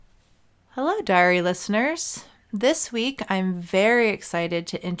Hello, diary listeners. This week, I'm very excited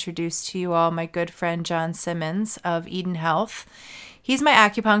to introduce to you all my good friend John Simmonds of Eden Health. He's my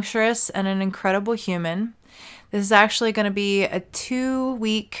acupuncturist and an incredible human. This is actually going to be a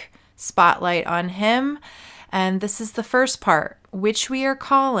 2-week spotlight on him, and this is the first part, which we are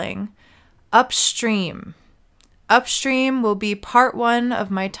calling Upstream. Upstream will be part 1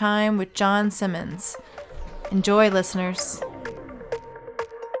 of my time with John Simmonds. Enjoy, listeners.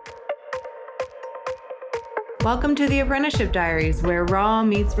 Welcome to the Apprenticeship Diaries, where raw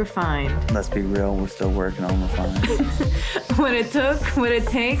meets refined. Let's be real, we're still working on refined. What it took, what it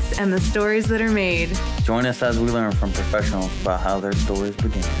takes, and the stories that are made. Join us as we learn from professionals about how their stories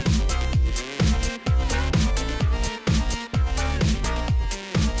began.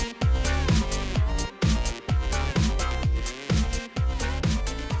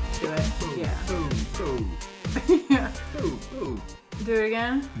 Do it. Yeah. Yeah. Do it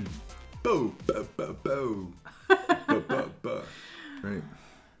again. Boo, boo, boo, boo. Right.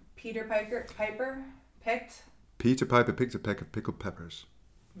 Peter Piper picked. Peter Piper picked a peck of pickled peppers.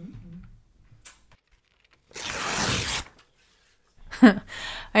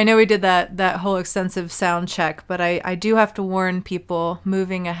 I know we did that whole extensive sound check, but I do have to warn people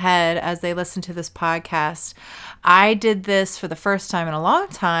moving ahead as they listen to this podcast. I did this for the first time in a long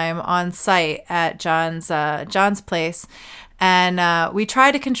time on site at John's place. And we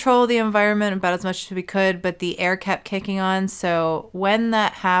tried to control the environment about as much as we could, but the air kept kicking on. So when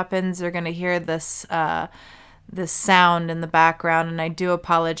that happens, you're going to hear this sound in the background. And I do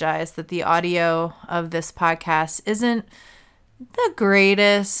apologize that the audio of this podcast isn't the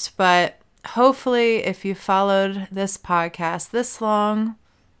greatest, but hopefully if you followed this podcast this long,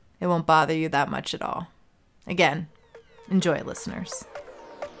 it won't bother you that much at all. Again, enjoy, listeners.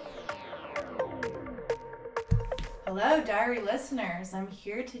 Hello, diary listeners. I'm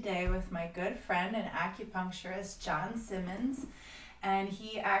here today with my good friend and acupuncturist, John Simmonds, and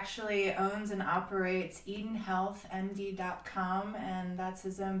he actually owns and operates EdenHealthMD.com, and that's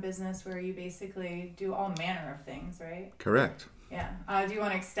his own business where you basically do all manner of things, right? Correct. Yeah. Do you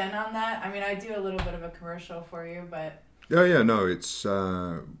want to extend on that? I mean, I do a little bit of a commercial for you, but... No, it's...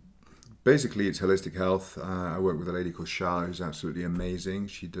 Basically, it's holistic health. I work with a lady called Charlotte who's absolutely amazing.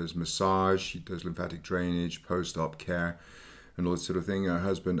 She does massage, she does lymphatic drainage, post-op care, and all that sort of thing. Her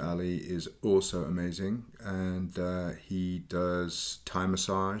husband, Ali, is also amazing, and he does Thai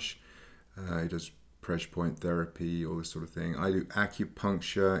massage. He does pressure point therapy, all this sort of thing. I do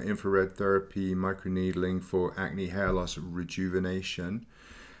acupuncture, infrared therapy, microneedling for acne, hair loss, rejuvenation,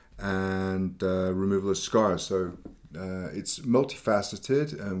 and removal of scars. So it's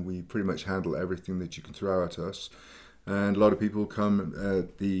multifaceted, and we pretty much handle everything that you can throw at us. And a lot of people come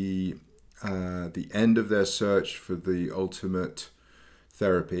at the end of their search for the ultimate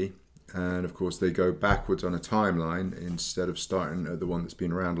therapy, and of course they go backwards on a timeline. Instead of starting at the one that's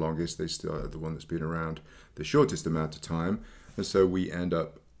been around longest, they start at the one that's been around the shortest amount of time, and so we end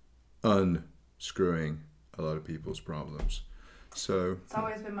up unscrewing a lot of people's problems. So it's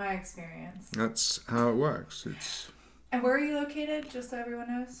always been my experience. That's how it works. And where are you located, just so everyone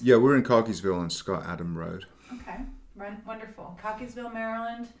knows? Yeah, we're in Cockeysville on Scott Adam Road. Okay, wonderful. Cockeysville,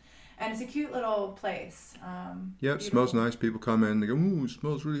 Maryland. And it's a cute little place. Yeah, it smells nice. People come in, they go, ooh, it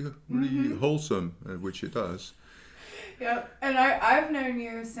smells really wholesome, which it does. Yep. And I've known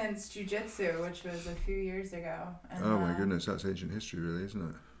you since jiu-jitsu, which was a few years ago. And, oh my goodness, that's ancient history really, isn't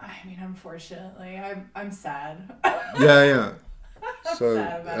it? I mean, unfortunately, I'm sad. Yeah. So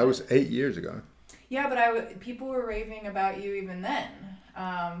sad about that was 8 years ago. Yeah, but people were raving about you even then,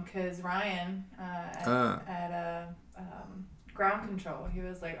 because Ryan at Ground Control, he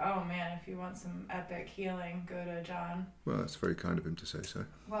was like, "Oh man, if you want some epic healing, go to John." Well, that's very kind of him to say so.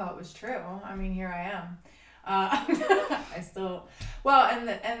 Well, it was true. I mean, here I am.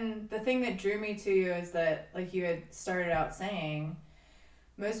 And the thing that drew me to you is that, like you had started out saying,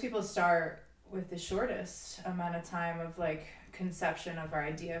 most people start with the shortest amount of time of like conception of our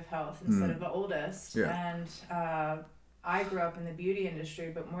idea of health instead of the oldest. Yeah. And I grew up in the beauty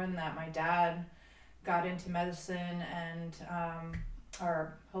industry, but more than that, my dad got into medicine and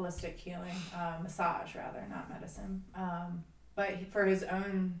or holistic healing, massage rather, not medicine, but for his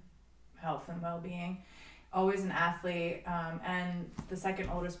own health and well-being. Always an athlete, and the second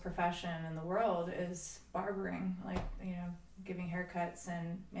oldest profession in the world is barbering, like, giving haircuts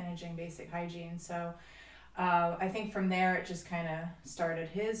and managing basic hygiene. So I think from there it just kind of started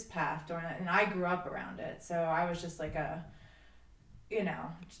his path during that, and I grew up around it. So I was just like I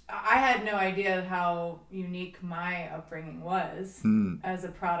had no idea how unique my upbringing was as a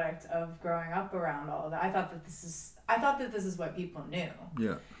product of growing up around all of that. I thought that this is what people knew.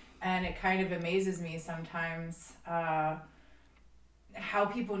 Yeah. And it kind of amazes me sometimes how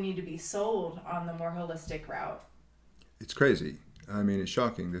people need to be sold on the more holistic route. It's crazy. I mean, it's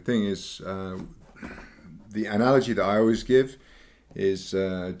shocking. The thing is, the analogy that I always give is,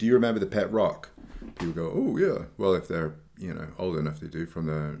 do you remember the pet rock? People go, oh yeah. Well, if they're old enough, they do, from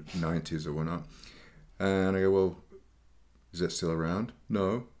the 90s or whatnot. And I go, well, is it still around?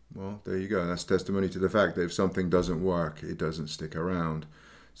 No. Well, there you go. That's testimony to the fact that if something doesn't work, it doesn't stick around.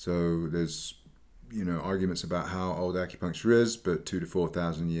 So there's arguments about how old acupuncture is, but 2,000 to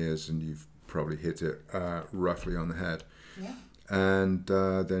 4,000 years, and you've probably hit it roughly on the head. Yeah. And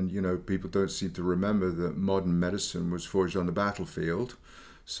then people don't seem to remember that modern medicine was forged on the battlefield.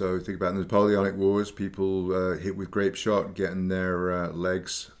 So think about the Napoleonic Wars, people hit with grape shot, getting their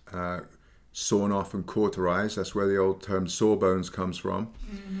legs sawn off and cauterized. That's where the old term sawbones comes from.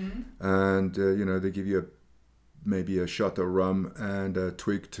 Mm-hmm. And they give you maybe a shot of rum and a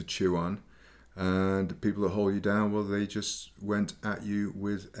twig to chew on. And the people that hold you down, well, they just went at you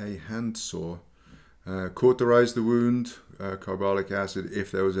with a handsaw. Cauterize the wound, carbolic acid,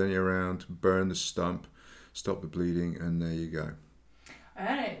 if there was any around, burn the stump, stop the bleeding, and there you go.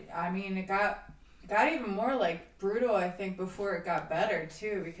 And it got even more like brutal, I think, before it got better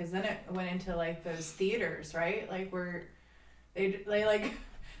too, because then it went into like those theaters, right? Like where they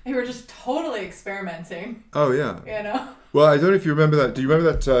were just totally experimenting. Oh yeah. Well, I don't know if you remember that. Do you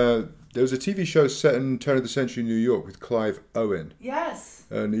remember that? There was a TV show set in turn of the century New York with Clive Owen. Yes.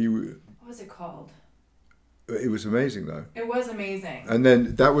 And what was it called? It was amazing, though. It was amazing. And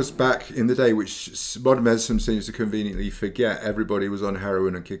then that was back in the day, which modern medicine seems to conveniently forget. Everybody was on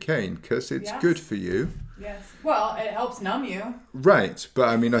heroin and cocaine because it's good for you. Yes. Well, it helps numb you. Right, but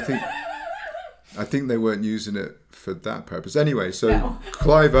I mean, I think they weren't using it for that purpose. Anyway, so no.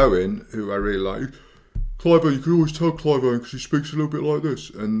 Clive Owen, who I really like. Clive Owen, you can always tell Clive Owen because he speaks a little bit like this.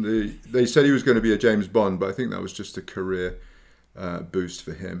 And they said he was going to be a James Bond, but I think that was just a career boost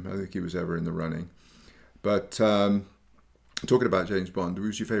for him. I think he was ever in the running. But talking about James Bond,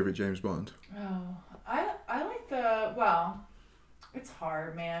 who's your favourite James Bond? Oh, I like it's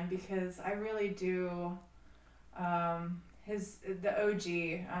hard, man, because I really do, the OG,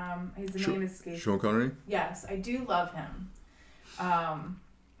 his name escapes. Sean Connery? Yes, I do love him.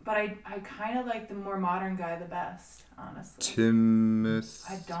 But I kind of like the more modern guy the best, honestly.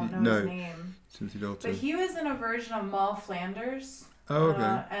 Timothy? I don't know his name. Timothy Dalton. But he was in a version of Mal Flanders. Oh,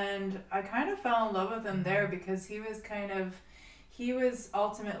 okay. And I kind of fell in love with him there because he was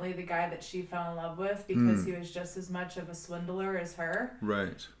ultimately the guy that she fell in love with because he was just as much of a swindler as her.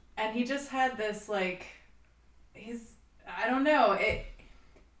 Right. And he just had this, I don't know,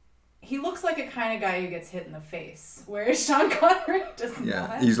 he looks like a kind of guy who gets hit in the face, whereas Sean Connery does not.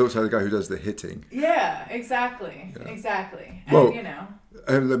 Yeah, he looks like the guy who does the hitting. Yeah, exactly. Yeah. Exactly. And, well,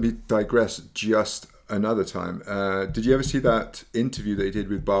 let me digress just another time. Did you ever see that interview that he did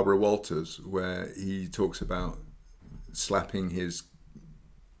with Barbara Walters where he talks about slapping his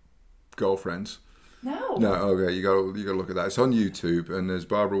girlfriends? No. No, okay, you got to look at that. It's on YouTube, and there's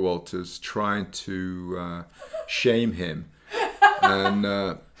Barbara Walters trying to shame him.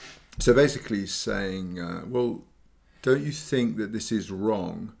 And so basically saying, well, don't you think that this is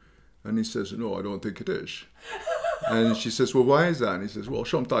wrong? And he says, no, I don't think it is. And she says, well, why is that? And he says, well,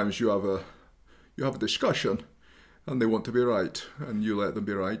 sometimes you have a discussion and they want to be right and you let them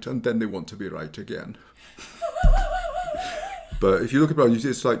be right and then they want to be right again. But if you look at it,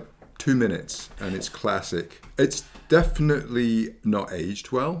 it's like 2 minutes and it's classic. It's definitely not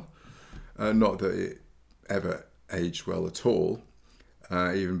aged well. Not that it ever aged well at all,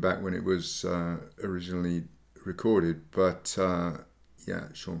 even back when it was originally recorded. But yeah,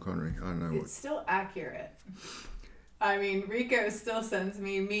 Sean Connery, I don't know. It's still accurate. I mean, Rico still sends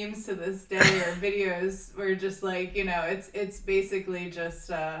me memes to this day or videos where just it's basically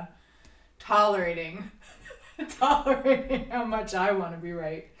just tolerating how much I want to be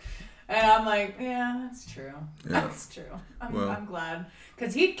right. And I'm like, yeah, that's true. Yeah. That's true. I'm glad.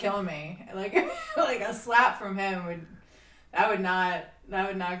 Because he'd kill me. Like a slap from him would not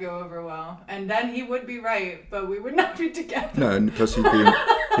go over well. And then he would be right, but we would not be together. No, and plus he'd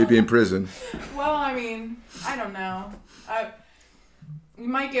be in prison. Well, I mean, I don't know. You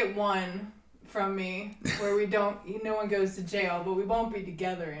might get one from me where no one goes to jail, but we won't be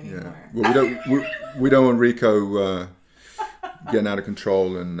together anymore. Yeah. Well, we don't want Rico getting out of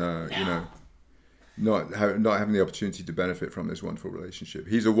control and not having the opportunity to benefit from this wonderful relationship.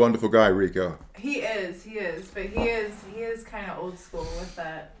 He's a wonderful guy, Rico. He is, but he is kind of old school with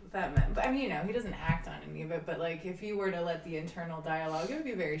that man. But I mean, he doesn't act on any of it. But if you were to let the internal dialogue, it would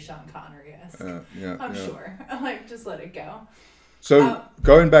be very Sean Connery-esque. I'm sure. Just let it go. So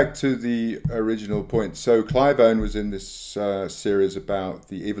going back to the original point, so Clive Owen was in this series about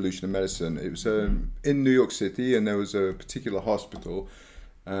the evolution of medicine. It was in New York City, and there was a particular hospital,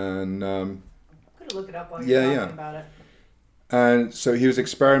 and I'm gonna look it up while you're talking about it. And so he was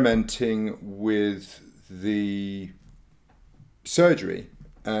experimenting with the surgery,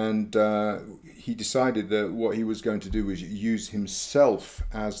 and he decided that what he was going to do was use himself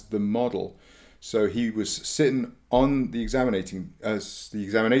as the model. So he was sitting on the examination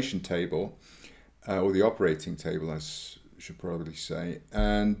table, or the operating table, I should probably say,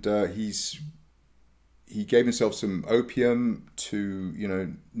 and he gave himself some opium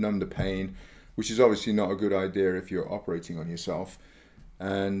to numb the pain, which is obviously not a good idea if you're operating on yourself.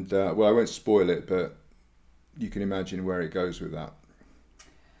 And I won't spoil it, but you can imagine where it goes with that.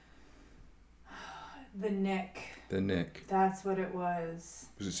 The Nick. The Nick. That's what it was.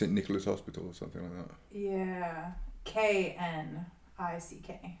 Was it St. Nicholas Hospital or something like that? Yeah. K-N-I-C-K.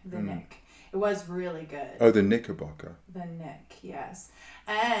 The Nick. It was really good. Oh, the Knickerbocker. The Nick, yes.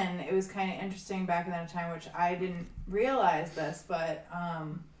 And it was kind of interesting back in that time, which I didn't realize this, but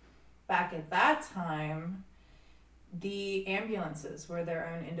back at that time, the ambulances were their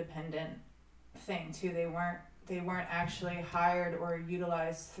own independent thing too. They weren't actually hired or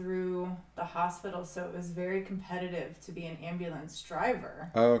utilized through the hospital, so it was very competitive to be an ambulance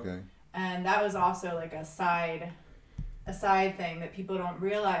driver. Oh, okay. And that was also like a side thing that people don't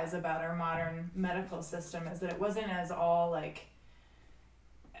realize about our modern medical system, is that it wasn't as all like,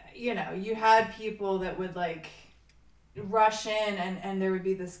 you had people that would like rush in and there would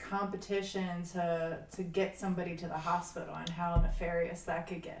be this competition to get somebody to the hospital, and how nefarious that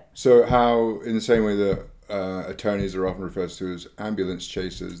could get. So how, in the same way that attorneys are often referred to as ambulance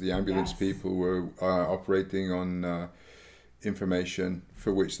chasers, the ambulance people were operating on information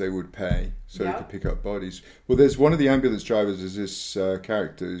for which they would pay, so they could pick up bodies. Well, there's one of the ambulance drivers is this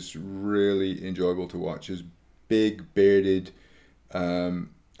character who's really enjoyable to watch. Is big bearded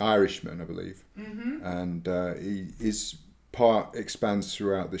Irishman, I believe, and his part expands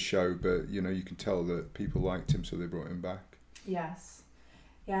throughout the show. But you can tell that people liked him, so they brought him back. Yes.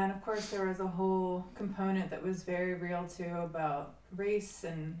 Yeah, and of course there was a whole component that was very real too about race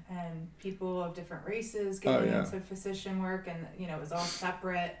and people of different races getting into physician work, and it was all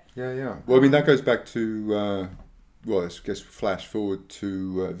separate. Yeah. Well, I mean, that goes back to let's flash forward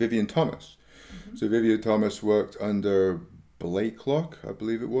to Vivian Thomas. Mm-hmm. So Vivian Thomas worked under Blakelock, I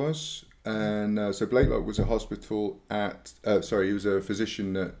believe it was, and so Blakelock was a hospital he was a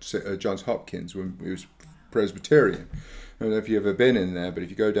physician at Johns Hopkins when he was Presbyterian. I don't know if you've ever been in there, but if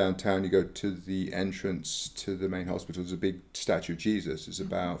you go downtown, you go to the entrance to the main hospital. There's a big statue of Jesus. It's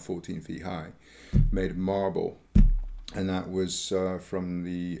about 14 feet high, made of marble. And that was from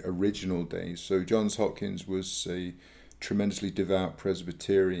the original days. So Johns Hopkins was a tremendously devout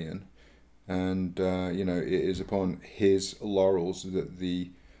Presbyterian. And, it is upon his laurels that the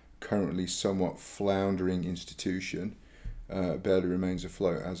currently somewhat floundering institution barely remains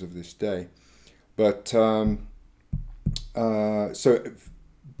afloat as of this day. But... so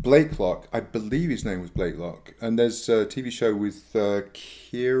Blakelock, I believe his name was Blakelock, and there's a TV show with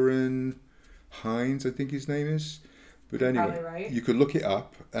Kieran Hines, I think his name is. But anyway, right. You could look it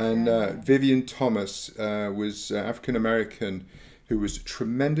up. And Vivian Thomas was African American who was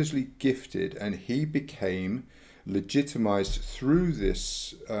tremendously gifted, and he became legitimized through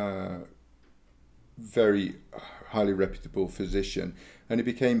this very highly reputable physician, and he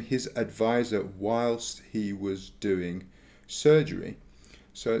became his advisor whilst he was doing surgery.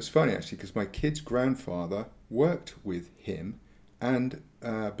 So it's funny actually, because my kid's grandfather worked with him and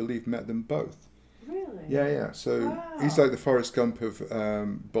I believe met them both. Really? Yeah. So he's like the Forrest Gump of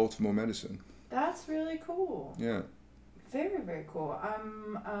Baltimore medicine. That's really cool. Yeah. Very, very cool.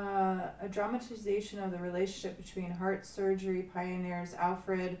 A dramatization of the relationship between heart surgery pioneers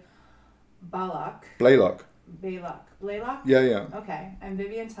Alfred Blaylock. Yeah. Okay. And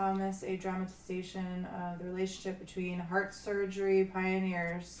Vivian Thomas, a dramatization of the relationship between heart surgery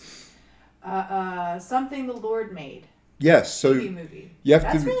pioneers, Something the Lord Made. Yes. So TV movie.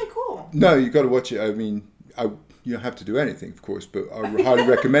 That's really cool. No, you've got to watch it. I mean, you don't have to do anything, of course, but I highly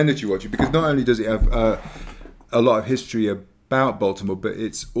recommend that you watch it, because not only does it have a lot of history about Baltimore, but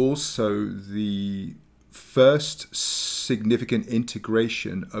it's also the first significant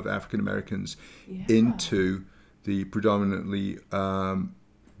integration of African Americans into the predominantly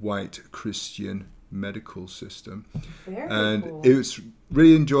white Christian medical system. Very cool. It was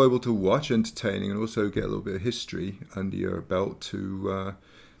really enjoyable to watch, entertaining, and also get a little bit of history under your belt to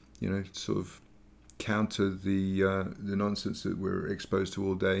sort of counter the nonsense that we're exposed to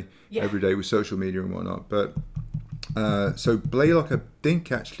all day, every day with social media and whatnot. But So Blaylock, I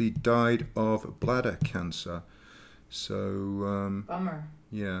think, actually died of bladder cancer. So Bummer.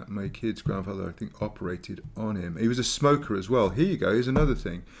 yeah, my kid's grandfather, I think, operated on him. He was a smoker as well. Here you go. Here's another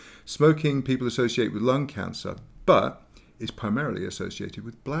thing. Smoking people associate with lung cancer, but it's primarily associated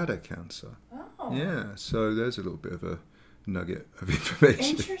with bladder cancer. Oh. Yeah, so there's a little bit of a nugget of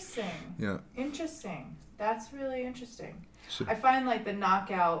information. Interesting. Yeah. Interesting. That's really interesting. So, I find like the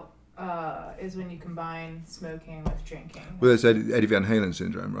knockout is when you combine smoking with drinking. well, there's Eddie Van Halen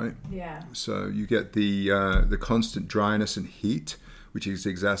syndrome, right? Yeah. So you get the constant dryness and heat, which is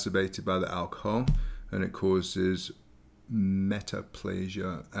exacerbated by the alcohol, and it causes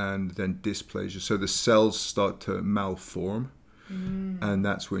metaplasia and then dysplasia. So the cells start to malform, and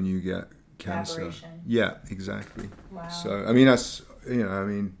that's when you get cancer. Aberration. Yeah, exactly. Wow. So I mean, that's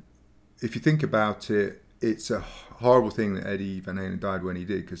if you think about it, it's a horrible thing that Eddie Van Halen died when he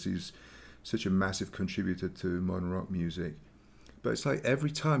did, because he's such a massive contributor to modern rock music. But it's like every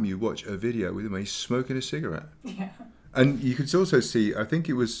time you watch a video with him, he's smoking a cigarette. Yeah. And you could also see, I think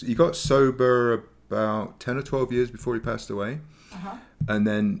he got sober about 10 or 12 years before he passed away. Uh-huh. And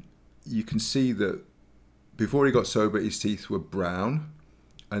then you can see that before he got sober, his teeth were brown,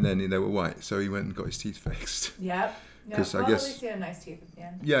 and then they were white. So he went and got his teeth fixed. Yep. Because well, I guess, at least he had nice teeth at the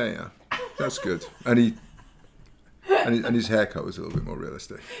end. yeah, that's good. And his haircut was a little bit more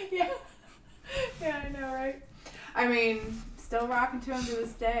realistic. Yeah. Yeah, I know, right? I mean, still rocking to him to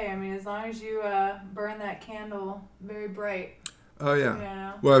this day. I mean, as long as you burn that candle very bright. Oh, yeah. You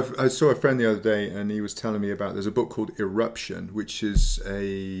know? Well, I saw a friend the other day, and he was telling me about, there's a book called Eruption, which is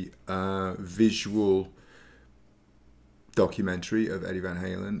a visual documentary of Eddie Van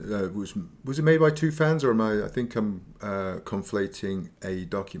Halen. Was it made by two fans, or I think I'm conflating a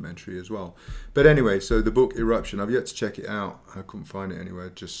documentary as well. But anyway, so the book Eruption, I've yet to check it out. I couldn't find it anywhere,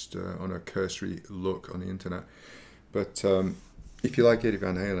 just on a cursory look on the internet. But if you like Eddie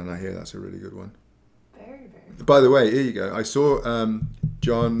Van Halen, I hear that's a really good one. Very, very. By the way, here you go. I saw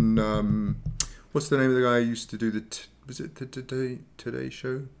John. What's the name of the guy who used to do was it the Today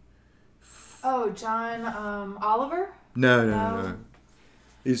Show? Oh, John Oliver? No.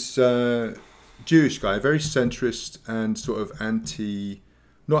 He's a Jewish guy, very centrist and sort of anti.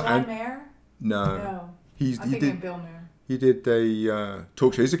 John Mayer? No. No. He I'm thinking did. of Bill Mayer. He did a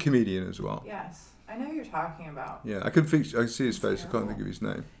talk show. He's a comedian as well. Yes. I know who you're talking about. Yeah, I can see his face. Terrible. I can't think of his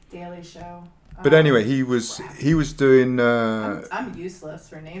name. Daily Show. But anyway, he was doing. I'm useless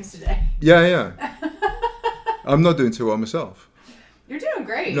for names today. Yeah. I'm not doing too well myself. You're doing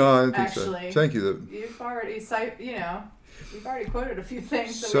great. No, I don't think actually. so. Thank you. You've already you've already quoted a few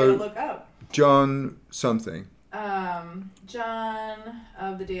things that So, we gotta look up. John something. John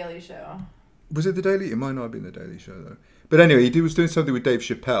of the Daily Show. Was it the Daily? It might not have been the Daily Show though. But anyway, he was doing something with Dave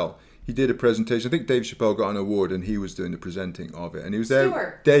Chappelle. He did a presentation. I think Dave Chappelle got an award, and he was doing the presenting of it. And he was there.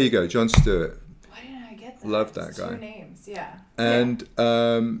 Stewart. There you go, John Stewart. Why didn't I get that? Love that It's guy. 2 names, yeah. And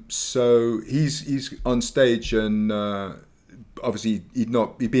so he's on stage, and obviously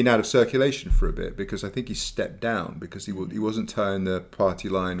he'd been out of circulation for a bit, because I think he stepped down because he wasn't towing the party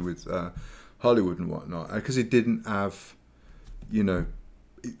line with Hollywood and whatnot, because he didn't have,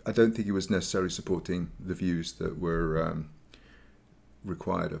 I don't think he was necessarily supporting the views that were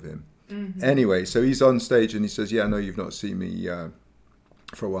required of him. Mm-hmm. Anyway, so he's on stage and he says, "Yeah, I know you've not seen me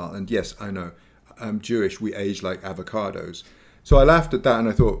for a while, and yes, I know I'm Jewish. We age like avocados." So I laughed at that, and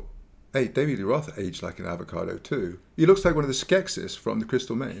I thought, hey, David Lee Roth aged like an avocado too. He looks like one of the Skeksis from the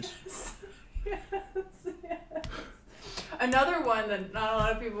Crystal Maze. Yes. Another one that not a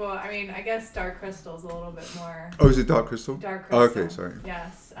lot of people, I guess Dark Crystal's a little bit more. Oh, is it Dark Crystal? Dark Crystal. Oh, okay, sorry.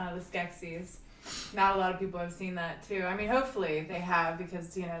 Yes, the Skeksis. Not a lot of people have seen that too. Hopefully they have,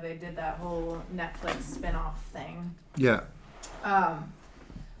 because, they did that whole Netflix spin-off thing. Yeah.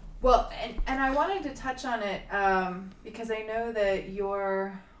 Well, and I wanted to touch on it because I know that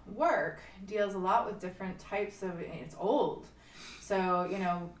your work deals a lot with different types of, it's old. So,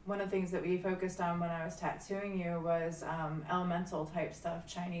 one of the things that we focused on when I was tattooing you was elemental type stuff,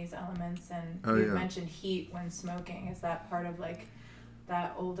 Chinese elements, and you mentioned heat when smoking. Is that part of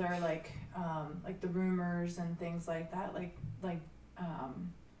that older, like the rumors and things like that? I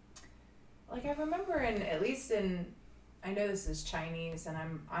remember at least in, I know this is Chinese and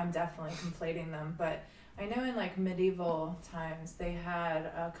I'm definitely conflating them, but I know in medieval times they had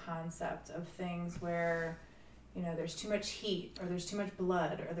a concept of things where, there's too much heat, or there's too much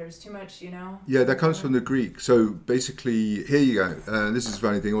blood, or there's too much, Yeah, that comes from the Greek. So basically, here you go. This is a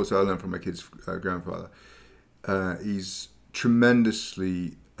funny thing also I learned from my kid's grandfather. He's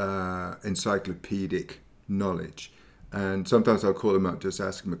tremendously encyclopedic knowledge. And sometimes I'll call him up, just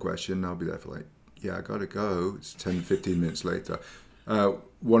ask him a question, and I'll be there for yeah, I got to go. It's 10, 15 minutes later.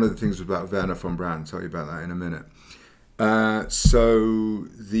 One of the things was about Werner von Braun. I'll tell you about that in a minute.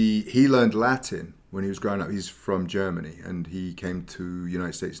 He learned Latin when he was growing up. He's from Germany, and he came to the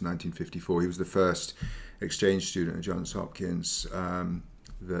United States in 1954. He was the first exchange student at Johns Hopkins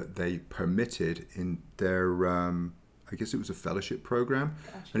that they permitted in their, I guess it was a fellowship program,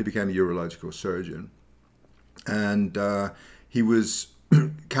 and he became a urological surgeon. And he was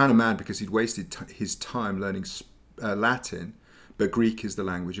kind of mad because he'd wasted his time learning Latin, but Greek is the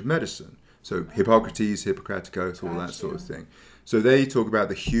language of medicine. So Hippocrates, Hippocratic Oath, all that sort of thing. So they talk about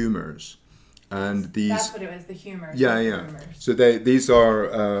the humors, and these. That's what it was, the humors. Yeah. Humors. So these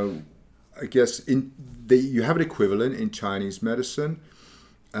are, I guess, you have an equivalent in Chinese medicine,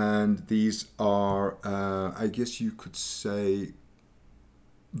 and these are, I guess you could say,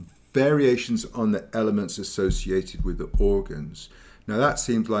 variations on the elements associated with the organs. Now that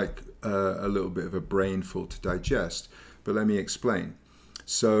seems like a little bit of a brainful to digest, but let me explain.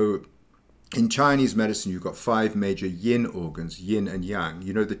 So in Chinese medicine, you've got 5 major yin organs, yin and yang.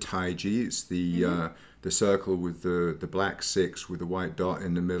 You know the taiji, it's the circle with the black 6 with the white dot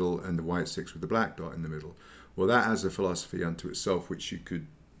in the middle and the white 6 with the black dot in the middle. Well, that has a philosophy unto itself, which you could,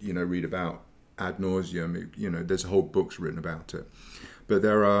 read about ad nauseum. There's whole books written about it. But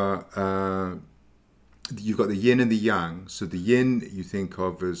there are, you've got the yin and the yang. So the yin you think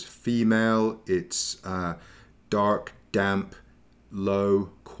of as female, it's dark, damp,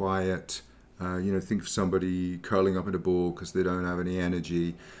 low, quiet. Think of somebody curling up in a ball because they don't have any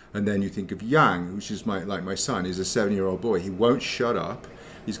energy. And then you think of yang, which is like my son. He's a 7-year-old boy. He won't shut up.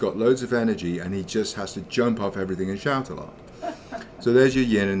 He's got loads of energy, and he just has to jump off everything and shout a lot. So there's your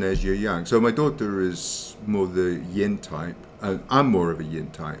yin and there's your yang. So my daughter is more the yin type, and I'm more of a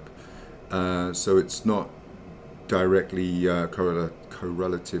yin type. So it's not directly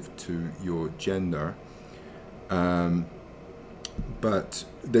correlative to your gender. But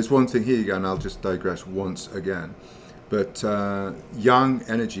there's one thing here, and I'll just digress once again. But yang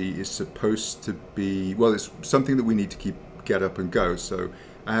energy is supposed to be, well, it's something that we need to get up and go. So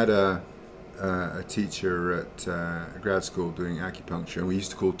I had a teacher at grad school doing acupuncture, and we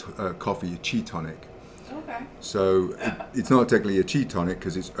used to call coffee a chi tonic. Okay. So it's not technically a chi tonic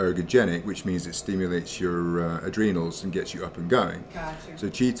because it's ergogenic, which means it stimulates your adrenals and gets you up and going. Gotcha. So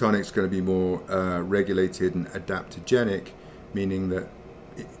chi tonic is going to be more regulated and adaptogenic, meaning that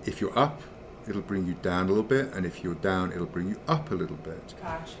if you're up, it'll bring you down a little bit, and if you're down, it'll bring you up a little bit.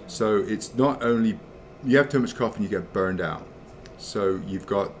 Gotcha. So it's not only you have too much coffee and you get burned out. So you've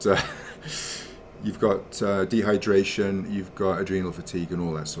got dehydration, you've got adrenal fatigue, and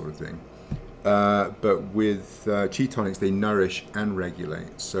all that sort of thing. But with chi tonics, they nourish and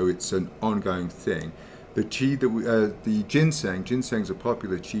regulate, so it's an ongoing thing. The ginseng's a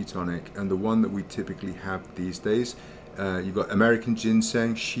popular chi tonic, and the one that we typically have these days. You've got American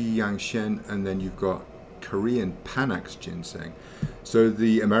ginseng, Shi Yang Shen, and then you've got Korean Panax ginseng. So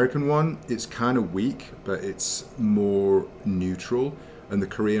the American one, it's kind of weak, but it's more neutral, and the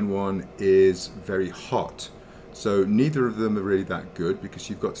Korean one is very hot. So neither of them are really that good because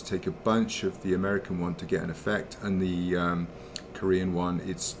you've got to take a bunch of the American one to get an effect, and the Korean one,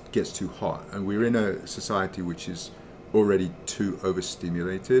 it gets too hot. And we're in a society which is already too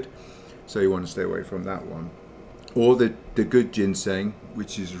overstimulated, so you want to stay away from that one. Or the good ginseng,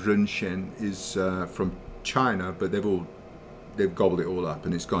 which is Renshen, is from China, but they've gobbled it all up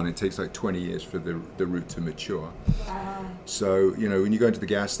and it's gone. It takes like 20 years for the root to mature. Wow. So, when you go into the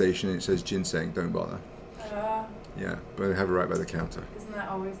gas station and it says ginseng, don't bother. Yeah, but they have it right by the counter. Isn't that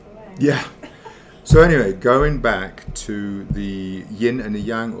always the way? Yeah. So anyway, going back to the yin and the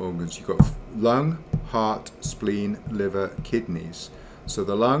yang organs, you've got lung, heart, spleen, liver, kidneys. So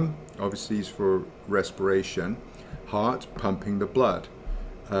the lung, obviously, is for respiration. Heart, pumping the blood.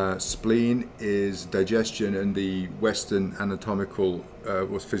 Spleen is digestion, and the Western anatomical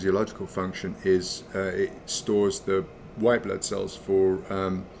or physiological function is it stores the white blood cells for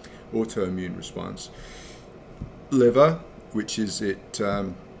autoimmune response. Liver, which is it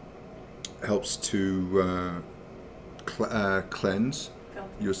helps to cleanse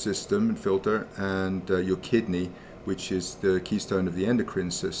your system and filter, and your kidney, which is the keystone of the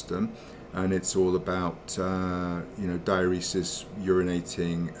endocrine system, and it's all about diuresis,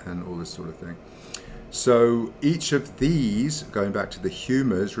 urinating, and all this sort of thing. So each of these, going back to the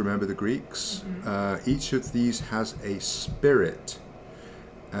humors, remember the Greeks, each of these has a spirit,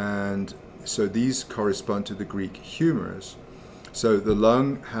 and so these correspond to the Greek humors. So the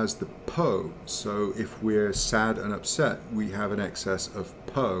lung has the po. So if we're sad and upset, we have an excess of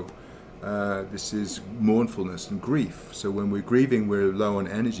po. This is mournfulness and grief. So when we're grieving, we're low on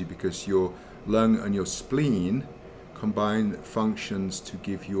energy because your lung and your spleen combine functions to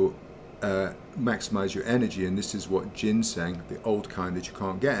give you maximize your energy, and this is what ginseng, the old kind that you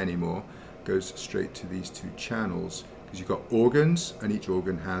can't get anymore, goes straight to these two channels, because you've got organs and each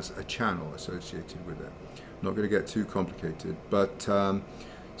organ has a channel associated with it. I'm not going to get too complicated, but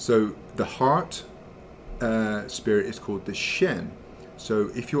so the heart spirit is called the Shen.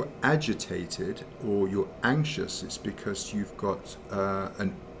 So if you're agitated or you're anxious, it's because you've got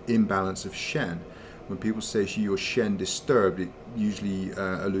an imbalance of Shen. When people say your Shen disturbed, it usually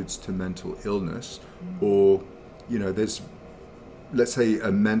alludes to mental illness, or there's, let's say,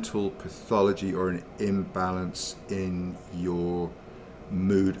 a mental pathology or an imbalance in your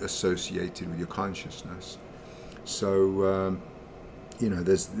mood associated with your consciousness. So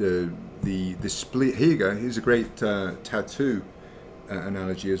there's the split. Here you go. Here's a great tattoo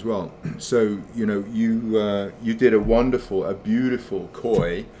analogy as well. So you did a beautiful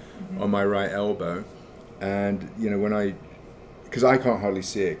koi on my right elbow, and because I can't hardly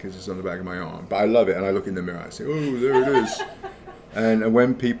see it because it's on the back of my arm, but I love it, and I look in the mirror, I say, oh, there it is. And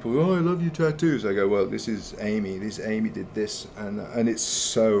when people, oh, I love your tattoos, I go, well, this is Amy. Amy did this, and it's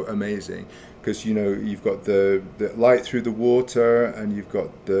so amazing because you've got the light through the water, and you've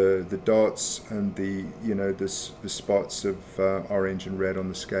got the dots and the spots of orange and red on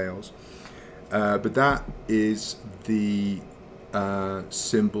the scales. But that is the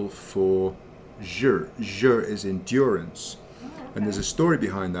symbol for Zhi. Zhi is endurance. Oh, okay. And there's a story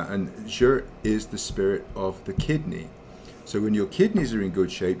behind that. And Zhi is the spirit of the kidney. So when your kidneys are in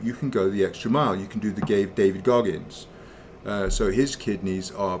good shape, you can go the extra mile. You can do the David Goggins. So his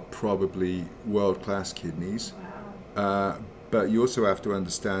kidneys are probably world-class kidneys. Wow. But you also have to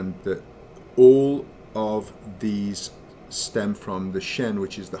understand that all of these stem from the Shen,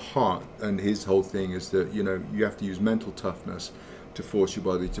 which is the heart. And his whole thing is that, you have to use mental toughness to force your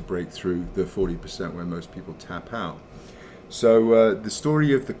body to break through the 40% where most people tap out. So the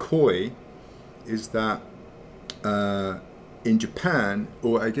story of the koi is that in Japan,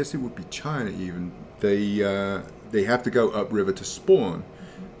 or I guess it would be China even, they have to go upriver to spawn.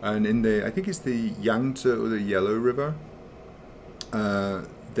 And in I think it's the Yangtze or the Yellow River,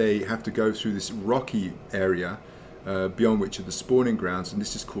 they have to go through this rocky area beyond which are the spawning grounds, and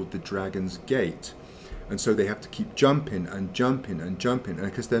this is called the Dragon's Gate. And so they have to keep jumping and jumping and jumping, and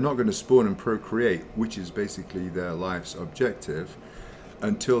because they're not going to spawn and procreate, which is basically their life's objective,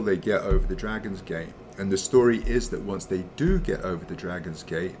 until they get over the Dragon's Gate. And the story is that once they do get over the Dragon's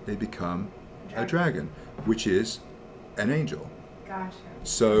Gate, they become a dragon, which is an angel. Gotcha.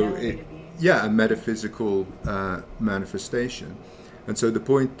 So a metaphysical manifestation. And so the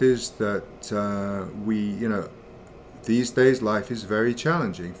point is that these days life is very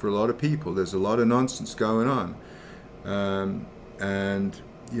challenging for a lot of people. There's a lot of nonsense going on, and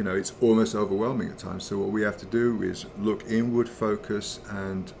it's almost overwhelming at times. So what we have to do is look inward, focus,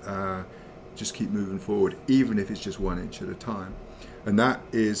 and just keep moving forward, even if it's just 1 inch at a time. And that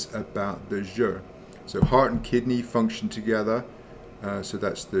is about the Zhi. So heart and kidney function together. So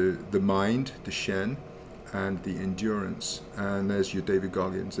that's the mind, the Shen, and the endurance. And there's your David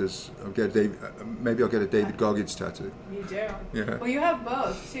Goggins. Maybe I'll get a David Goggins tattoo. You do? Yeah. Well, you have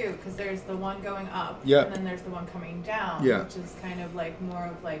both too, because there's the one going up, and then there's the one coming down, which is kind of like more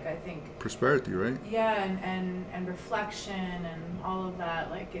of like, I think, prosperity, right? Yeah, and reflection and all of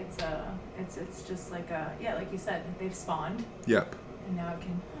that. Like it's just like like you said, they've spawned. Yep. And now it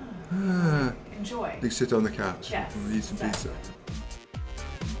can enjoy. They sit on the couch and eat some pizza.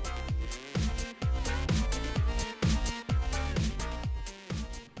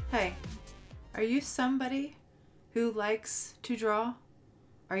 Hey, are you somebody who likes to draw?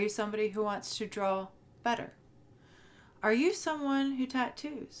 Are you somebody who wants to draw better? Are you someone who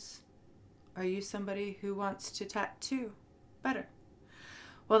tattoos? Are you somebody who wants to tattoo better?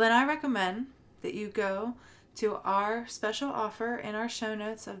 Well, then I recommend that you go to our special offer in our show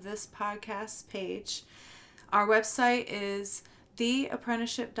notes of this podcast page. Our website is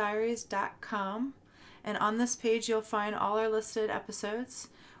theapprenticeshipdiaries.com, and on this page you'll find all our listed episodes.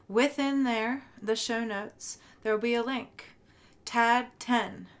 Within there, the show notes, there will be a link, TAD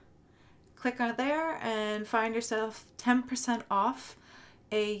 10. Click on there and find yourself 10% off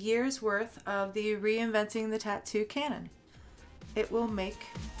a year's worth of the Reinventing the Tattoo Canon. It will make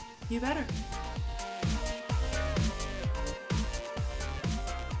you better.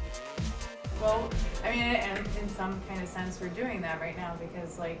 Well, I mean, and in some kind of sense, we're doing that right now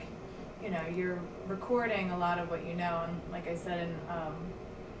because, like, you're recording a lot of what you know, and like I said in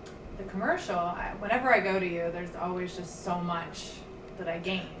the commercial, whenever I go to you, there's always just so much that I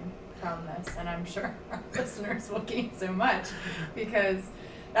gain from this, and I'm sure our listeners will gain so much because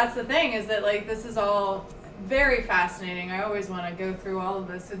That's the thing, is that like this is all very fascinating. I always want to go through all of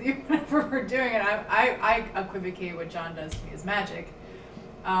this with you whenever we're doing it. I equivocate what John does to me as magic.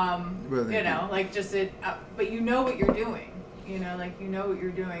 You know, like just it, but you know what you're doing. You know, like you know what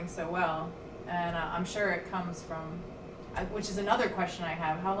you're doing so well, and I'm sure it comes from, which is another question I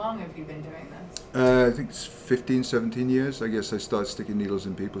have. How long have you been doing this? I think it's 15, 17 years. I guess I started sticking needles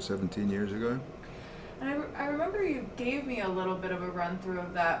in people 17 years ago. And I remember you gave me a little bit of a run through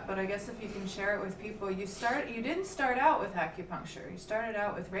of that, but I guess if you can share it with people, you didn't start out with acupuncture. You started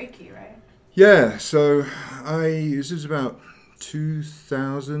out with Reiki, right? Yeah. So this was about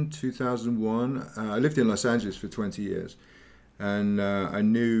 2000, 2001. I lived in Los Angeles for 20 years. And I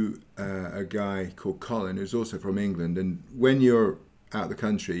knew a guy called Colin, who's also from England. And when you're out of the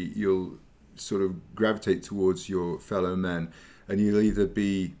country, you'll sort of gravitate towards your fellow men. And you'll either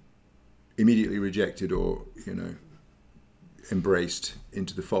be immediately rejected or, you know, embraced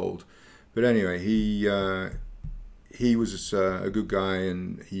into the fold. But anyway, he was a good guy,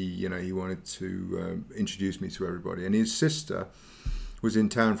 and he wanted to introduce me to everybody. And his sister was in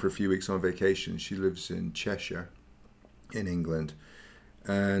town for a few weeks on vacation. She lives in Cheshire, in England,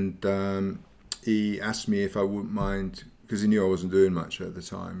 and he asked me if I wouldn't mind, because he knew I wasn't doing much at the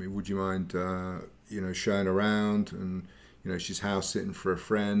time. Would you mind, showing around? And she's house sitting for a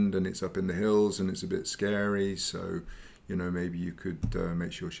friend, and it's up in the hills, and it's a bit scary. So, maybe you could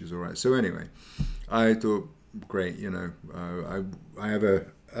make sure she's all right. So anyway, I thought, great. I have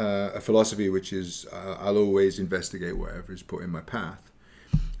a philosophy which is I'll always investigate whatever is put in my path.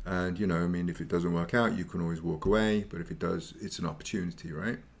 And, if it doesn't work out, you can always walk away. But if it does, it's an opportunity,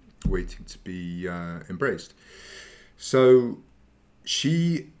 right? Waiting to be embraced. So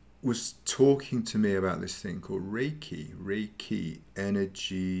she was talking to me about this thing called Reiki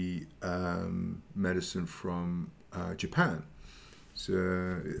energy medicine from Japan. So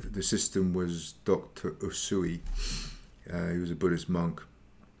the system was Dr. Usui. He was a Buddhist monk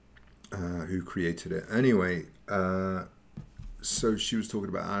who created it. Anyway, so she was talking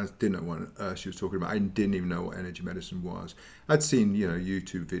about, I didn't know what she was talking about. I didn't even know what energy medicine was. I'd seen,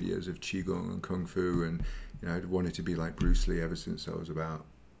 YouTube videos of Qigong and Kung Fu, and, I'd wanted to be like Bruce Lee ever since I was about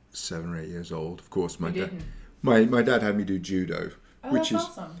 7 or 8 years old. Of course, my dad had me do judo, which that's is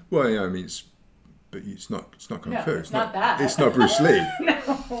awesome. Well, but it's not Kung Fu. It's not that. It's not Bruce Lee.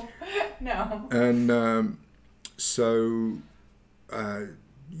 No. And so,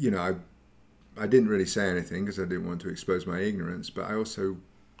 I didn't really say anything because I didn't want to expose my ignorance, but I also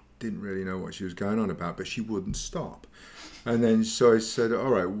didn't really know what she was going on about, but she wouldn't stop. And then so I said,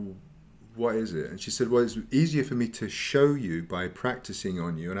 all right, what is it? And she said, well, it's easier for me to show you by practicing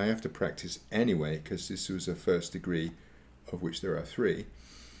on you, and I have to practice anyway because this was a first degree, of which there are 3.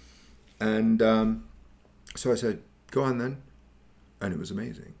 And so I said, go on then. And it was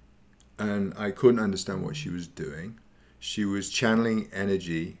amazing. And I couldn't understand what she was doing. She was channeling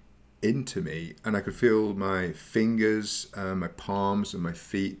energy into me, and I could feel my fingers, my palms and my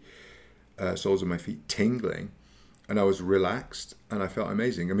feet, soles of my feet tingling, and I was relaxed, and I felt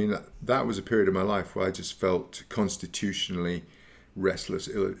amazing. I mean, that was a period of my life where I just felt constitutionally restless,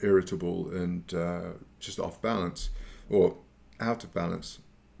 irritable, and just off balance, or out of balance.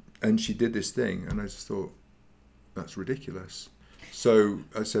 And she did this thing, and I just thought, that's ridiculous. So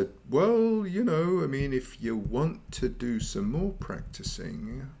I said, well, if you want to do some more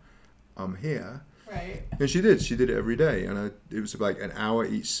practicing, I'm here. Right. And she did it every day, and it was like an hour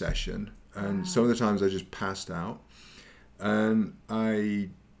each session, and some of the times I just passed out, and I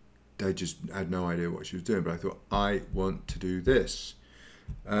just had no idea what she was doing, but I thought, I want to do this.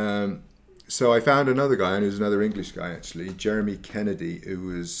 So I found another guy, and he was another English guy actually, Jeremy Kennedy, who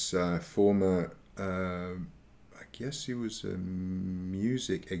was former, I guess he was a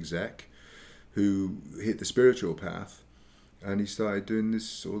music exec who hit the spiritual path, and he started doing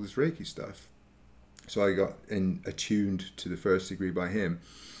all this Reiki stuff. So I got attuned to the first degree by him.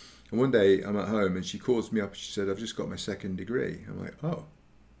 And one day I'm at home, and she calls me up and she said, I've just got my 2nd degree. I'm like, oh,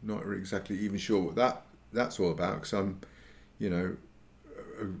 not exactly even sure what that's all about, because I'm,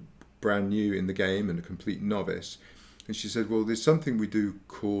 brand new in the game and a complete novice. And she said, well, there's something we do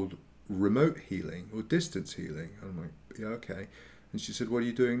called remote healing or distance healing. And I'm like, yeah, okay. And she said, what are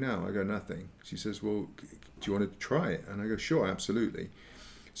you doing now? I go, nothing. She says, well, do you want to try it? And I go, sure, absolutely.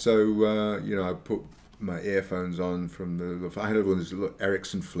 So, I put my earphones on I had one of those little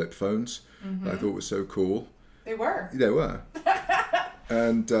Ericsson flip phones that I thought was so cool. They were.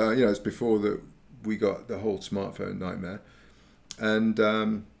 And, it's before that we got the whole smartphone nightmare.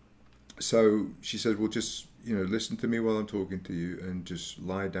 And so she said, well, just, listen to me while I'm talking to you, and just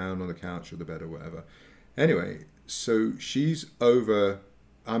lie down on the couch or the bed or whatever. Anyway, so she's over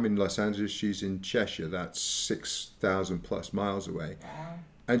I'm in Los Angeles, she's in Cheshire, that's 6,000 plus miles away. Wow.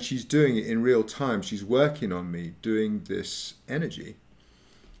 And she's doing it in real time. She's working on me doing this energy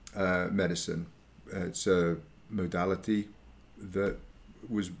medicine. It's a modality that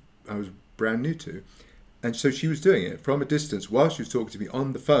I was brand new to. And so she was doing it from a distance while she was talking to me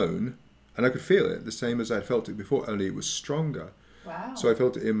on the phone, and I could feel it the same as I felt it before, only it was stronger. Wow. So I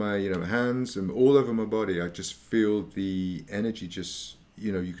felt it in my, my hands and all over my body. I just feel the energy just,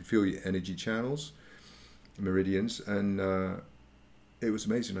 you can feel your energy channels, meridians, and it was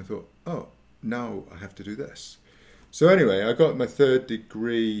amazing. I thought, oh, now I have to do this. So anyway, I got my third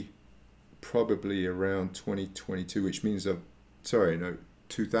degree probably around 2022, which means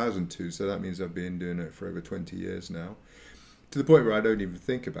 2002. So that means I've been doing it for over 20 years now, to the point where I don't even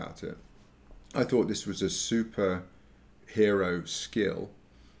think about it. I thought this was a super hero skill,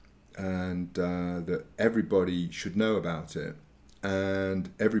 and that everybody should know about it, and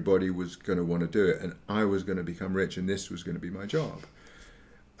everybody was going to want to do it, and I was going to become rich, and this was going to be my job.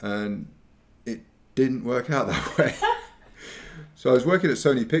 And it didn't work out that way. So I was working at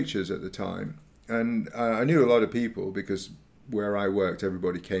Sony Pictures at the time, and I knew a lot of people because where I worked,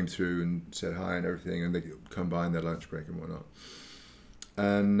 everybody came through and said hi and everything, and they could come by in their lunch break and whatnot.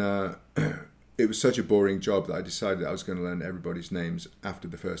 And it was such a boring job that I decided I was going to learn everybody's names after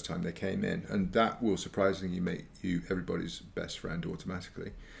the first time they came in, and that will surprisingly make you everybody's best friend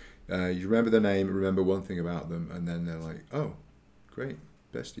automatically. You remember their name, remember one thing about them, and then they're like, oh, great,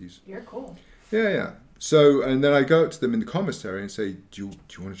 besties. You're cool. Yeah. So, and then I go up to them in the commissary and say, do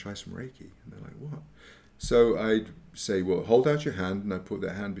you want to try some Reiki? And they're like, what? So I'd say, well, hold out your hand, and I put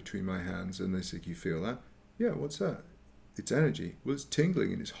their hand between my hands, and they say, can you feel that? Yeah, what's that? It's energy. Well, it's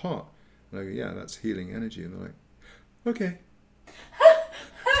tingling and it's hot. And I go, yeah, that's healing energy. And they're like, okay.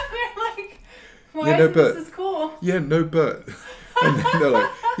 You're like, why is this cool? Yeah, no but. And then they're like,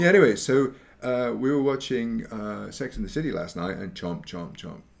 yeah, anyway, so we were watching Sex and the City last night, and chomp, chomp,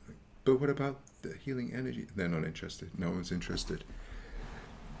 chomp. But what about the healing energy? They're not interested. No one's interested.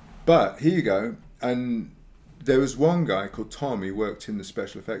 But here you go. And there was one guy called Tom. He worked in the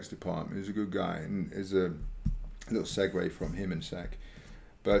special effects department. He was a good guy, and there's a little segue from him in a sec.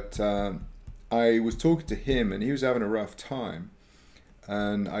 But I was talking to him, and he was having a rough time.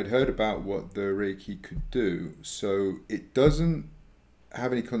 And I'd heard about what the Reiki could do. So it doesn't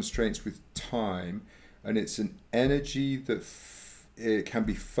have any constraints with time, and it's an energy that it can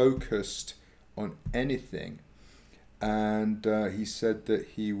be focused on anything. And he said that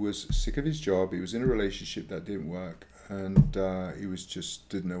he was sick of his job. He was in a relationship that didn't work, and he was just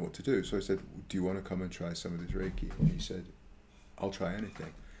didn't know what to do. So I said, do you want to come and try some of this Reiki? And he said, I'll try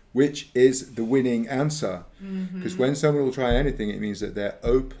anything, which is the winning answer. Because when someone will try anything, it means that they're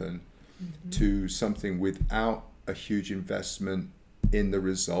open to something without a huge investment in the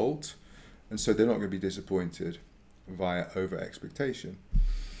result. And so they're not going to be disappointed via over expectation.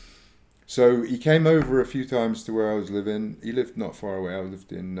 So he came over a few times to where I was living. He lived not far away. I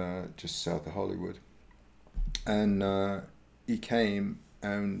lived in just south of Hollywood. And he came,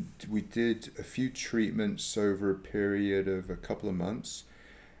 and we did a few treatments over a period of a couple of months.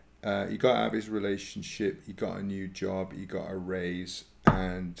 He got out of his relationship, he got a new job, he got a raise,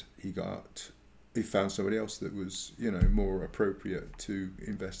 and he found somebody else that was, more appropriate to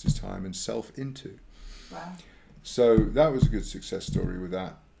invest his time and self into. Wow. So that was a good success story with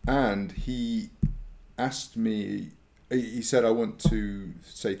that. And he asked me, he said, I want to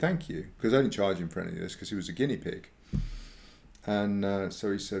say thank you, because I didn't charge him for any of this because he was a guinea pig. And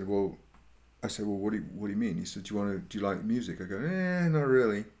so he said, I said, what do you mean? He said, do you like music? I go, not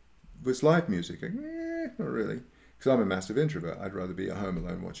really. But it's live music. I go, not really. Because I'm a massive introvert. I'd rather be at home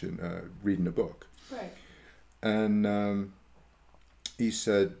alone reading a book. Right. And he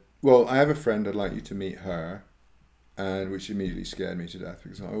said, well, I have a friend, I'd like you to meet her. And which immediately scared me to death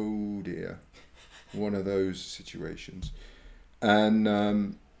because, oh dear, one of those situations. And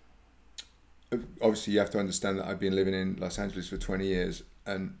obviously you have to understand that I've been living in Los Angeles for 20 years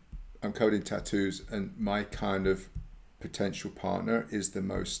and I'm covered in tattoos, and my kind of potential partner is the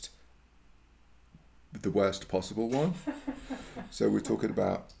worst possible one. So we're talking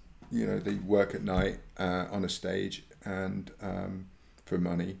about, they work at night on a stage and for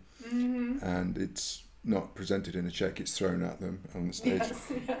money, and it's not presented in a check, it's thrown at them on the stage.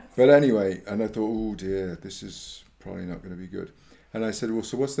 Yes. But anyway, and I thought, oh dear, this is probably not going to be good. And I said, well,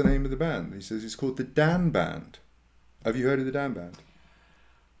 so what's the name of the band? He says, it's called the Dan Band. Have you heard of the Dan Band?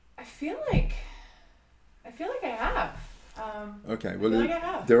 I feel like I have. Okay, well,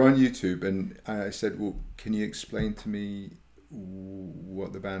 they're on YouTube, and I said, well, can you explain to me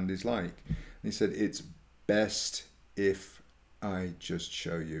what the band is like? And he said, it's best if I just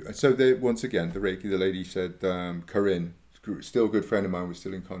show you? And so once again, the Reiki, the lady said, Corinne, still a good friend of mine, we're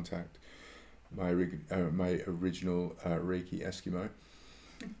still in contact. My original Reiki Eskimo.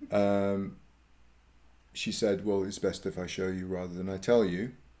 She said, well, it's best if I show you rather than I tell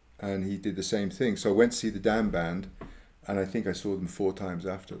you. And he did the same thing. So I went to see the Dan Band, and I think I saw them 4 times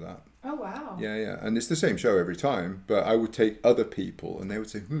after that. Oh, wow. Yeah. And it's the same show every time, but I would take other people, and they would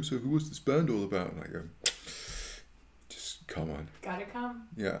say, so who was this band all about? And I go, just come on. Gotta come.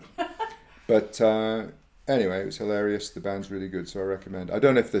 Yeah. But anyway, it was hilarious. The band's really good, so I recommend. I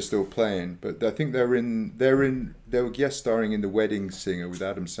don't know if they're still playing, but I think they were guest starring in The Wedding Singer with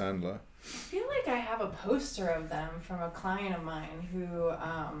Adam Sandler. I feel like I have a poster of them from a client of mine who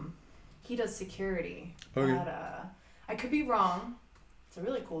he does security. Okay. I could be wrong. It's a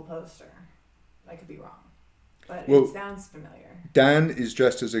really cool poster. I could be wrong, but Well, it sounds familiar. Dan is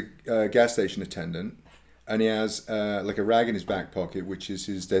dressed as a gas station attendant, and he has like a rag in his back pocket, which is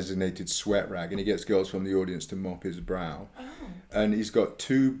his designated sweat rag, and he gets girls from the audience to mop his brow. Oh. And he's got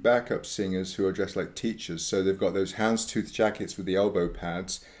 2 backup singers who are dressed like teachers, so they've got those houndstooth jackets with the elbow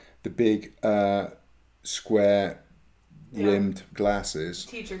pads, the big square rimmed glasses.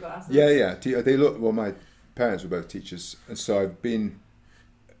 Teacher glasses. Yeah. They look, well, my parents were both teachers, and so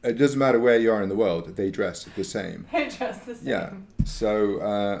it doesn't matter where you are in the world, they dress the same. They dress the same. Yeah. So,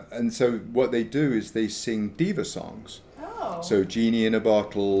 and so what they do is they sing diva songs. Oh. So Genie in a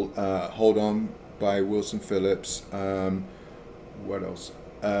Bottle, Hold On by Wilson Phillips, what else?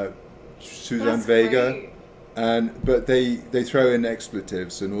 Suzanne That's Vega. great. But they throw in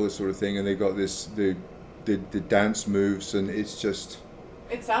expletives and all this sort of thing, and they got the dance moves, and it's just.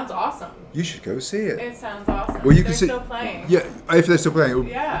 It sounds awesome. You should go see it. It sounds awesome. Well, you They're can see. still playing. Yeah, if they're still playing.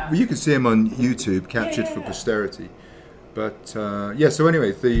 Yeah. Well, you can see them on YouTube, captured for posterity. But so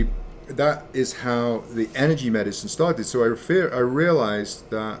anyway, that is how the energy medicine started. So I realized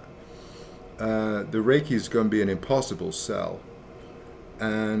that the Reiki is going to be an impossible sell.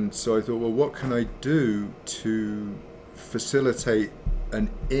 And so I thought, well, what can I do to facilitate an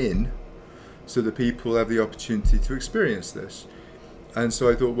in so that people have the opportunity to experience this? And so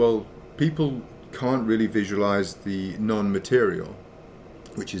I thought, well, people can't really visualize the non-material,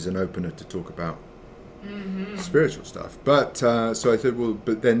 which is an opener to talk about spiritual stuff. But so I thought, well,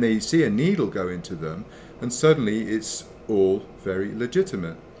 but then they see a needle go into them, and suddenly it's all very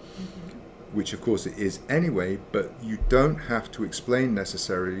legitimate. Which of course it is anyway, but you don't have to explain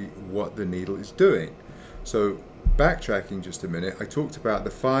necessarily what the needle is doing. So backtracking just a minute, I talked about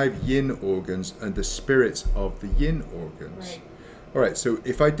the 5 yin organs and the spirits of the yin organs. Right. All right, so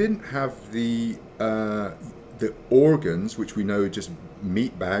if I didn't have the organs, which we know are just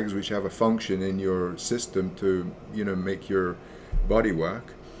meat bags, which have a function in your system to, make your body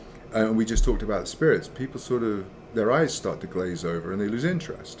work, and we just talked about the spirits, people sort of, their eyes start to glaze over and they lose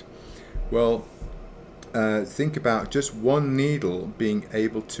interest. Well, think about just one needle being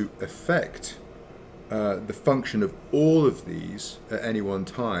able to affect the function of all of these at any one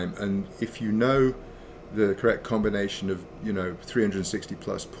time. And if you know the correct combination of, 360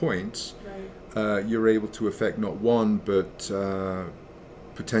 plus points, Right. you're able to affect not one, but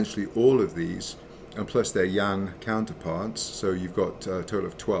potentially all of these. And plus their yang counterparts. So you've got a total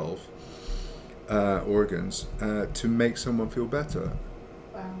of 12 organs to make someone feel better.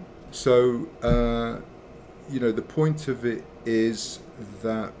 Wow. So, the point of it is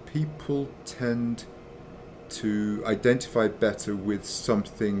that people tend to identify better with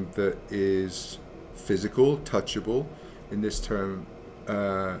something that is physical, touchable, in this term,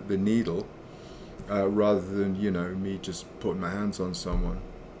 the needle, rather than, me just putting my hands on someone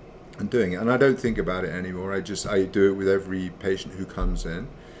and doing it. And I don't think about it anymore. I do it with every patient who comes in,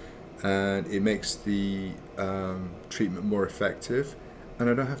 and it makes the treatment more effective. And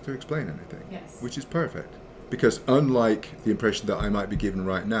I don't have to explain anything, Yes. which is perfect. Because unlike the impression that I might be given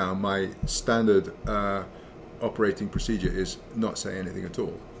right now, my standard operating procedure is not say anything at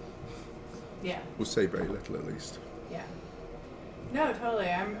all. Yeah. Or say very little at least. Yeah. No, totally.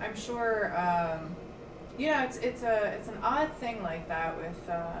 I'm sure. It's an odd thing like that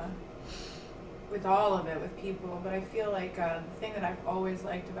with all of it with people. But I feel like the thing that I've always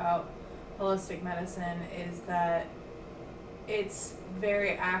liked about holistic medicine is that it's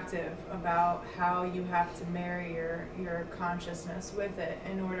very active about how you have to marry your consciousness with it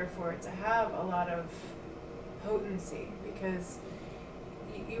in order for it to have a lot of potency, because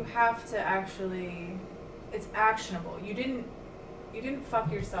you have to actually, it's actionable. You didn't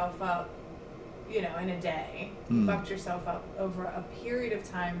fuck yourself up, in a day. You fucked yourself up over a period of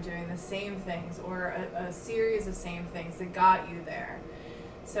time doing the same things, or a series of same things that got you there.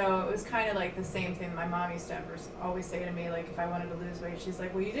 So it was kind of like the same thing my mom used to always say to me, like if I wanted to lose weight, she's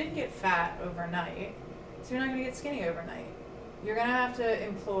like, well, you didn't get fat overnight, so you're not going to get skinny overnight. You're going to have to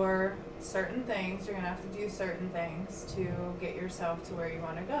implore certain things, you're going to have to do certain things to get yourself to where you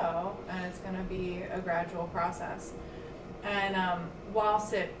want to go, and it's going to be a gradual process. And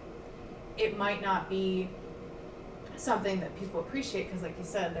whilst it might not be something that people appreciate, because like you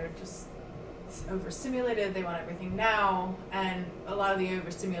said, they're just overstimulated, they want everything now, and a lot of the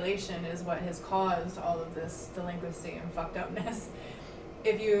overstimulation is what has caused all of this delinquency and fucked upness.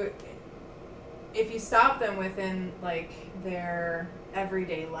 If you stop them within like their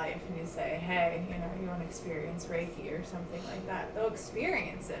everyday life and you say, hey, you want to experience Reiki or something like that, they'll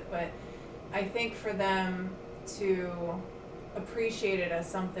experience it. But I think for them to appreciate it as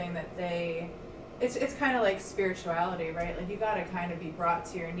something that it's kind of like spirituality, right? Like you got to kind of be brought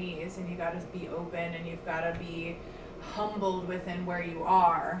to your knees, and you got to be open, and you've got to be humbled within where you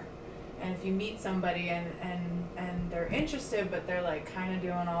are. And if you meet somebody and they're interested, but they're like kind of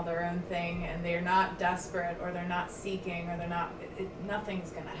doing all their own thing, and they're not desperate, or they're not seeking, or they're not,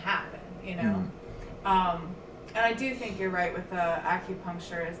 nothing's gonna happen, And I do think you're right with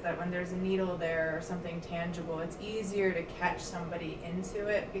acupuncture, is that when there's a needle there or something tangible, it's easier to catch somebody into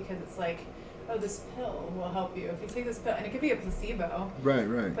it, because it's like, oh, this pill will help you. If you take this pill, and it could be a placebo.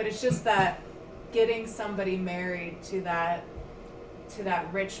 Right. But it's just that getting somebody married to that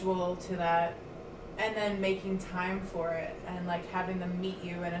ritual, to that, and then making time for it, and like having them meet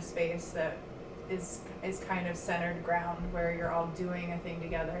you in a space that is kind of centered ground where you're all doing a thing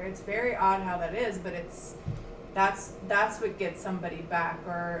together. It's very odd how that is, but that's what gets somebody back.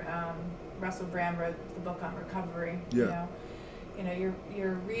 Or Russell Brand wrote the book on recovery. Yeah.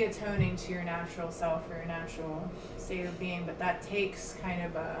 You're reatoning to your natural self, or your natural state of being, but that takes kind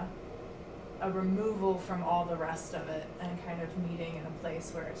of a removal from all the rest of it, and kind of meeting in a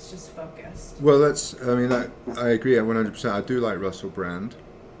place where it's just focused. Well, I agree at 100%. I do like Russell Brand.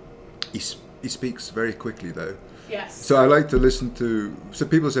 He speaks very quickly, though. Yes. So I like to listen to. So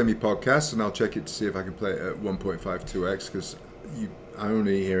people send me podcasts, and I'll check it to see if I can play it at 1.52x, because I don't want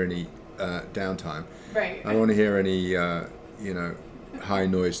to hear any downtime. Right. I don't want to hear any high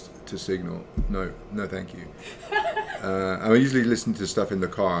noise to signal. No, thank you. I usually listen to stuff in the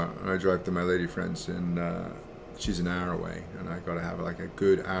car, and I drive to my lady friend's, and she's an hour away, and I got to have like a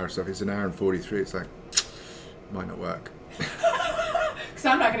good hour stuff. It's an hour and 43. It's like, might not work. Because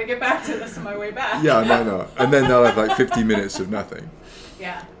I'm not going to get back to this on my way back. Yeah, no. And then they'll have like 50 minutes of nothing.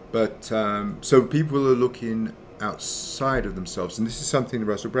 Yeah. But so people are looking outside of themselves, and this is something that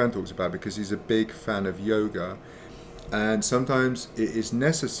Russell Brand talks about, because he's a big fan of yoga. And sometimes it is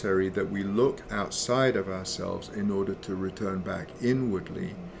necessary that we look outside of ourselves in order to return back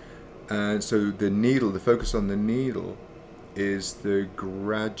inwardly. And so the focus on the needle is the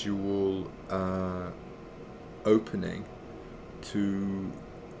gradual opening to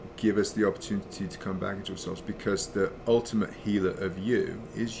give us the opportunity to come back into ourselves, because the ultimate healer of you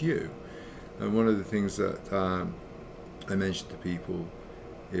is you. And one of the things that I mentioned to people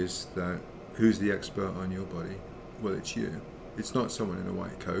is that, who's the expert on your body? Well, it's you. It's not someone in a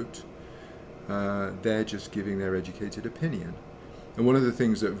white coat. They're just giving their educated opinion. And one of the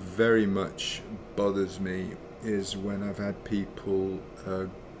things that very much bothers me is when I've had people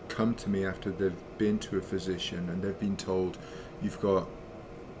come to me after they've been to a physician and they've been told, you've got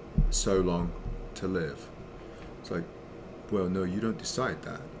so long to live. It's like, well, no, you don't decide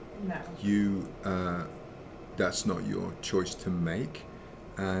that. No. That's not your choice to make.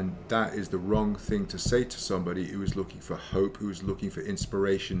 And that is the wrong thing to say to somebody who is looking for hope, who is looking for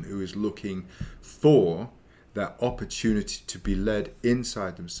inspiration, who is looking for that opportunity to be led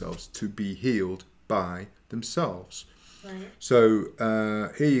inside themselves, to be healed by themselves. Right.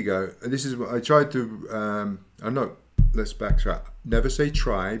 So here you go. And this is what I tried to, let's backtrack. Never say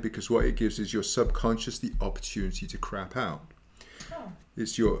try, because what it gives is your subconscious the opportunity to crap out. Oh.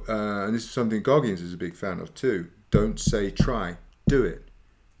 It's and this is something Goggins is a big fan of too. Don't say try, do it.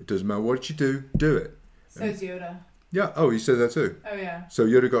 It doesn't matter what you do it. So's Yoda. Yeah. Oh, he said that too. Oh, yeah. So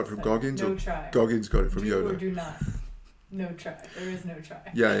Yoda got it from Goggins? No try. Goggins got it from do Yoda? Or do not. No try. There is no try.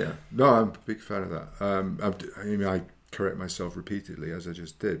 Yeah. No, I'm a big fan of that. I correct myself repeatedly, as I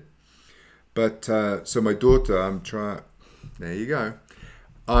just did. But, so my daughter, there you go.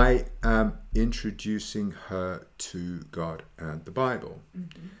 I am introducing her to God and the Bible.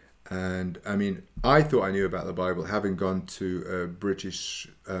 Mm-hmm. And I thought I knew about the Bible, having gone to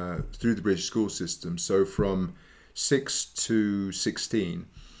through the British school system. So from 6 to 16,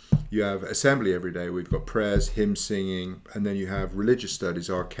 You have assembly every day. We've got prayers, hymn singing, and then you have religious studies,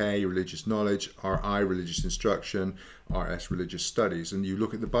 RK, religious knowledge, RI, religious instruction, RS, religious studies. And you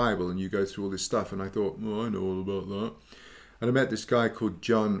look at the Bible and you go through all this stuff. And I thought, I know all about that. And I met this guy called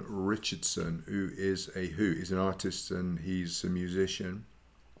John Richardson, who is he's an artist and he's a musician.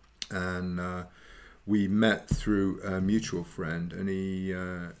 And we met through a mutual friend, and he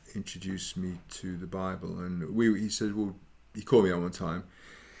introduced me to the Bible. And he said, well, he called me on one time.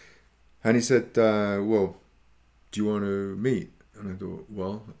 And he said, well, do you want to meet? And I thought,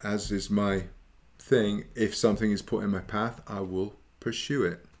 well, as is my thing, if something is put in my path, I will pursue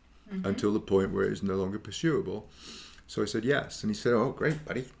it until the point where it is no longer pursuable. So I said, yes. And he said, oh, great,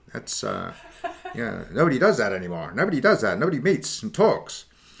 buddy. That's, nobody does that anymore. Nobody does that. Nobody meets and talks.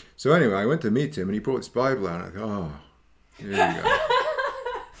 So anyway, I went to meet him, and he brought this Bible out. And I thought, oh, here we go.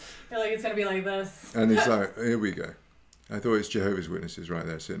 Feel like it's going to be like this. And he's like, here we go. I thought it's Jehovah's Witnesses right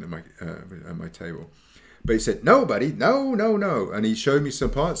there sitting at my table. But he said, no, buddy, no. And he showed me some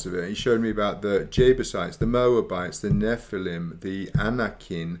parts of it. He showed me about the Jebusites, the Moabites, the Nephilim, the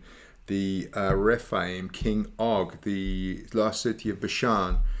Anakim, the Rephaim, King Og, the last city of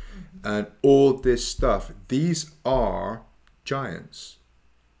Bashan, and all this stuff. These are giants.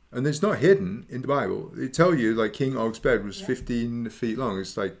 And it's not hidden in the Bible. They tell you, like, King Og's bed was 15 feet long.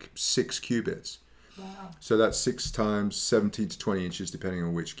 It's like 6 cubits. Wow. So that's 6 times 17 to 20 inches, depending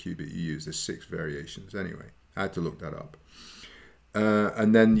on which cubit you use. There's 6 variations. Anyway, I had to look that up.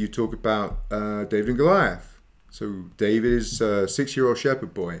 And then you talk about David and Goliath. So David is a 6-year-old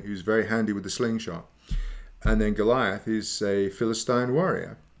shepherd boy who's very handy with the slingshot. And then Goliath is a Philistine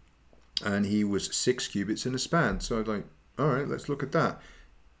warrior. And he was 6 cubits in a span. So I was like, all right, let's look at that.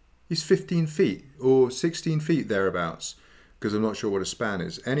 He's 15 feet or 16 feet thereabouts, because I'm not sure what a span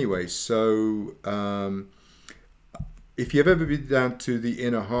is. Anyway, so if you've ever been down to the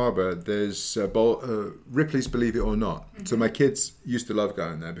Inner Harbour, there's Ripley's Believe It or Not. So my kids used to love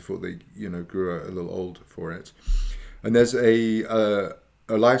going there before they, grew a little old for it. And there's a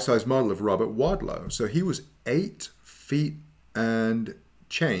life-size model of Robert Wadlow. So he was 8 feet and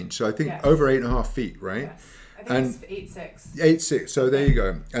change. So I think over 8.5 feet, right? Yes. I think it's 8'6". 8'6". So there you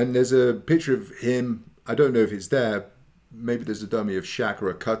go. And there's a picture of him. I don't know if it's there. Maybe there's a dummy of Shaq or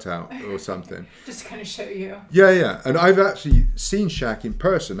a cutout or something. Just to kind of show you. Yeah. And I've actually seen Shaq in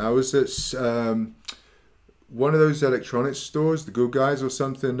person. I was at one of those electronics stores, the Good Guys or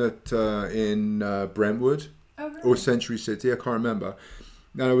something, in Brentwood or Century City. I can't remember.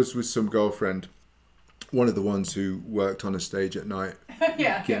 And I was with some girlfriend, one of the ones who worked on a stage at night,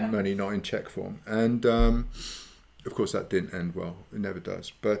 getting money, not in check form. And of course, that didn't end well. It never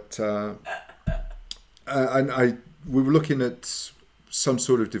does. But we were looking at some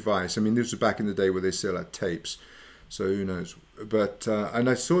sort of device. I mean, this was back in the day where they still had tapes, so who knows. But and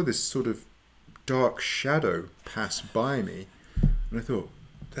I saw this sort of dark shadow pass by me, and I thought,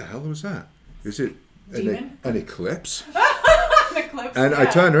 the hell was that? Is it an eclipse? And I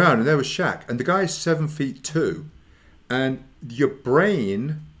turned around, and there was Shaq, and the guy's 7'2", and your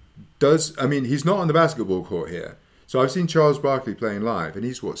brain does. I mean, he's not on the basketball court here. So I've seen Charles Barkley playing live, and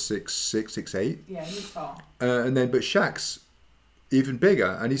he's what, 6'6", 6'8"? Yeah, he's tall. But Shaq's even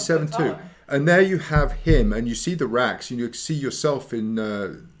bigger, and he's 7'2". And there you have him, and you see the racks, and you see yourself in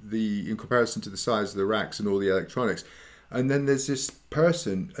comparison to the size of the racks and all the electronics. And then there's this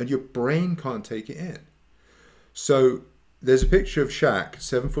person, and your brain can't take it in. So there's a picture of Shaq,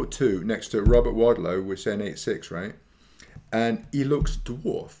 7'2", next to Robert Wadlow. We're saying 8'6", right? And he looks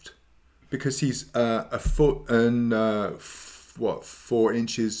dwarfed, because he's a foot and 4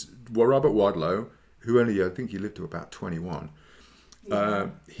 inches. Well, Robert Wadlow, who I think he lived to about 21. Yeah.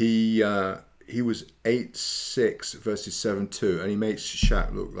 He was 8'6" versus 7'2", and he makes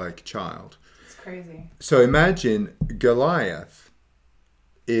Shaq look like a child. It's crazy. So imagine Goliath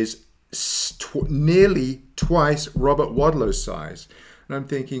is nearly twice Robert Wadlow's size, and I'm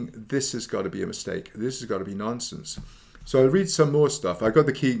thinking, this has got to be a mistake. This has got to be nonsense. So I'll read some more stuff. I got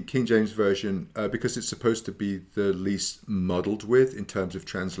the King James Version because it's supposed to be the least muddled with in terms of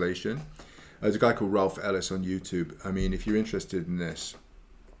translation. There's a guy called Ralph Ellis on YouTube. I mean, if you're interested in this,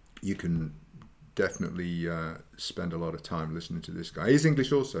 you can definitely spend a lot of time listening to this guy. He's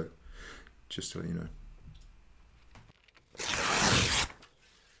English also, just to let you know.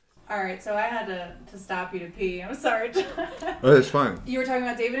 All right, so I had to stop you to pee. I'm sorry, John. Oh, that's fine. You were talking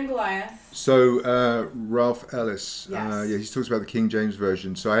about David and Goliath. So Ralph Ellis, yes. He talks about the King James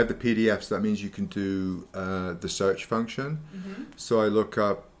Version. So I have the PDFs. That means you can do the search function. Mm-hmm. So I look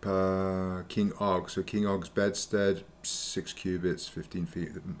up King Og. So King Og's bedstead, 6 cubits, 15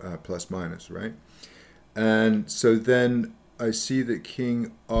 feet plus minus, right? And so then I see that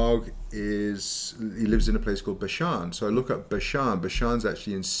King Og he lives in a place called Bashan. So I look up Bashan. Bashan's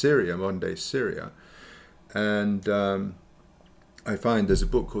actually in Syria, modern day Syria. And I find there's a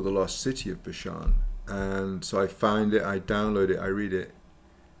book called The Lost City of Bashan. And so I find it, I download it, I read it.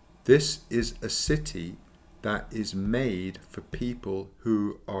 This is a city that is made for people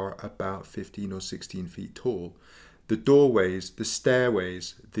who are about 15 or 16 feet tall. The doorways, the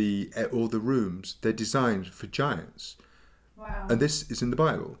stairways, all the rooms, they're designed for giants. Wow. And this is in the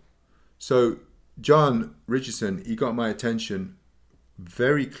Bible. So John Richardson, he got my attention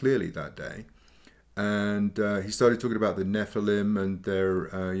very clearly that day. And he started talking about the Nephilim and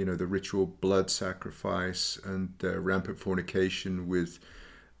their, the ritual blood sacrifice and their rampant fornication with,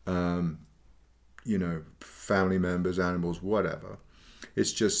 family members, animals, whatever.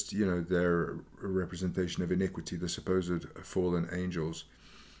 It's just, their representation of iniquity, the supposed fallen angels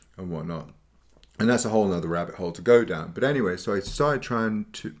and whatnot. And that's a whole nother rabbit hole to go down. But anyway, so I started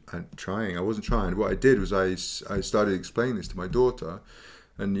I wasn't trying. What I did was I started explaining this to my daughter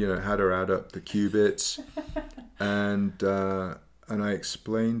and, had her add up the qubits. and I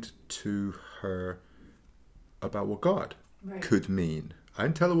explained to her about what God could mean. I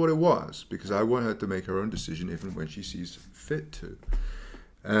didn't tell her what it was because I want her to make her own decision even when she sees fit to.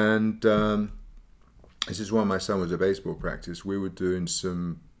 And this is when my son was at baseball practice. We were doing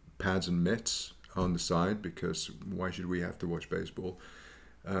some pads and mitts on the side because why should we have to watch baseball,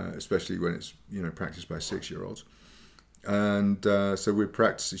 especially when it's practiced by 6-year-olds. And so we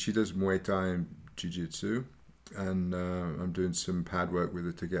practice. She does Muay Thai and Jiu-Jitsu, and I'm doing some pad work with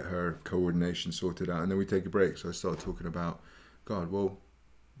her to get her coordination sorted out. And then we take a break. So I started talking about God. Well,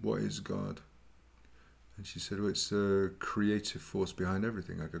 what is God? And she said, well, it's the creative force behind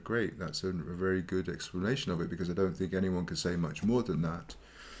everything. I go, great, that's a very good explanation of it because I don't think anyone can say much more than that.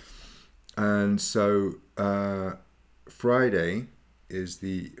 And so Friday is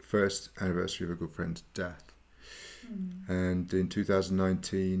the first anniversary of a good friend's death. And in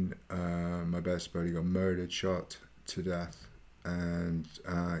 2019, my best buddy got murdered, shot to death, and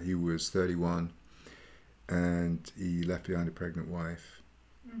he was 31, and he left behind a pregnant wife.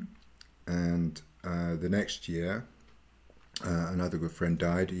 And the next year, another good friend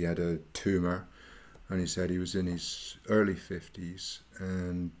died. He had a tumor, and he said he was in his early 50s,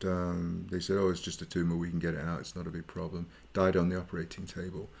 and they said, oh, it's just a tumor, we can get it out, it's not a big problem. Died on the operating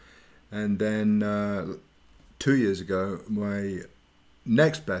table. And then 2 years ago, my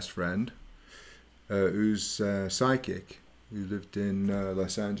next best friend, who's psychic, who lived in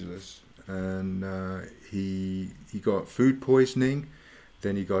Los Angeles, and he got food poisoning,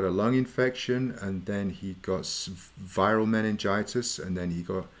 then he got a lung infection, and then he got viral meningitis, and then he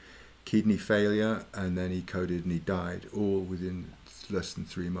got kidney failure, and then he coded and he died, all within less than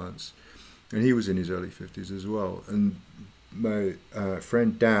 3 months. And he was in his early 50s as well. And my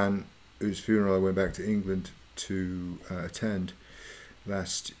friend Dan, whose funeral I went back to England to attend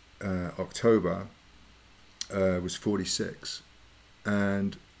last October, was 46.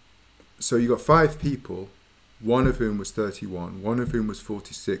 And so you got 5 people, one of whom was 31, one of whom was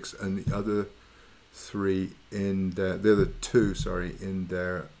 46, and the other 2 in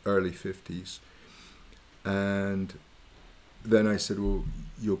their early 50s. And then I said, well,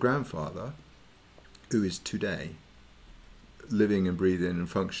 your grandfather, who is today living and breathing and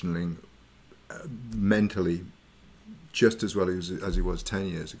functioning mentally just as well as he was 10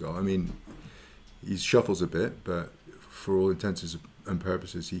 years ago. I mean, he shuffles a bit, but for all intents and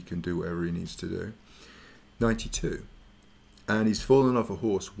purposes, he can do whatever he needs to do. 92. And he's fallen off a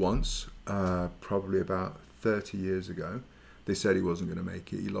horse once, probably about 30 years ago. They said he wasn't going to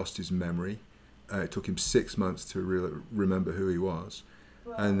make it. He lost his memory. It took him 6 months to remember who he was.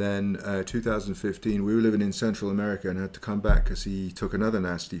 Wow. And then 2015, we were living in Central America and had to come back because he took another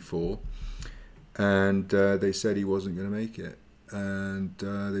nasty fall. And they said he wasn't going to make it. And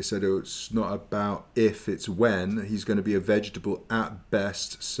they said it's not about if, it's when. He's going to be a vegetable at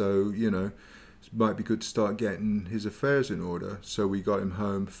best. So, it might be good to start getting his affairs in order. So we got him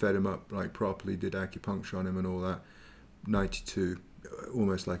home, fed him up like properly, did acupuncture on him and all that. 92,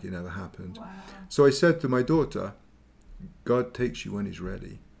 almost like it never happened. Wow. So I said to my daughter, God takes you when he's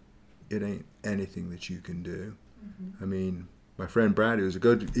ready. It ain't anything that you can do. Mm-hmm. I mean, my friend Brad, he was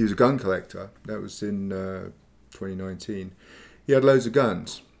a gun collector. That was in 2019. He had loads of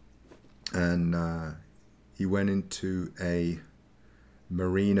guns. And he went into a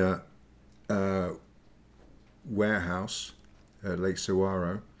marina warehouse at Lake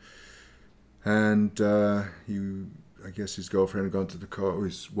Saguaro, and I guess his girlfriend had gone to the car, or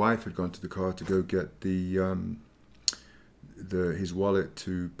his wife had gone to the car to go get his wallet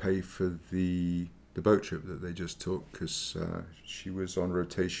to pay for the the boat trip that they just took, because she was on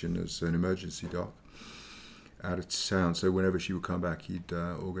rotation as an emergency doc out of town. So whenever she would come back, he'd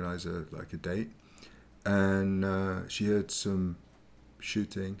organise a date. And she heard some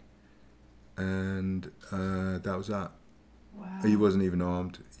shooting, and that was that. Wow. He wasn't even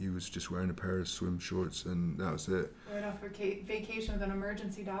armed. He was just wearing a pair of swim shorts, and that was it. Right off vacation with an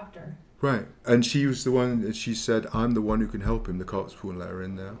emergency doctor. Right. And she was the one that she said, I'm the one who can help him. The cops wouldn't let her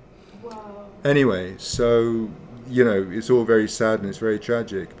in there. Whoa. Anyway, so, you know, it's all very sad and it's very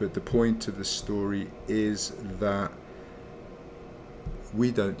tragic, but the point of the story is that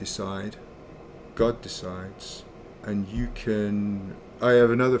we don't decide. God decides. And you can... I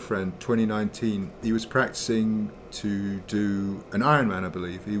have another friend, 2019, he was practicing to do an Ironman, I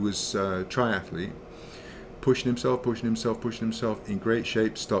believe. He was a triathlete, pushing himself, in great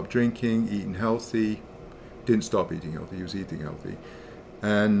shape, stopped drinking, eating healthy, didn't stop eating healthy, he was eating healthy.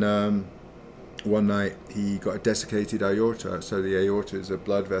 And one night he got a desiccated aorta. So the aorta is a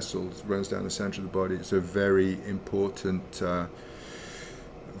blood vessel that runs down the center of the body. It's a very important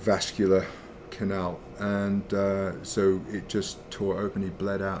vascular canal, and so it just tore open. He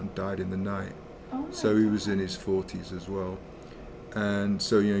bled out and died in the night. So he was in his 40s as well. And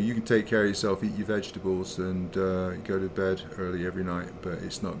so, you know, you can take care of yourself, eat your vegetables, and go to bed early every night, but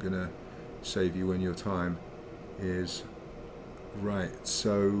it's not going to save you when your time is right.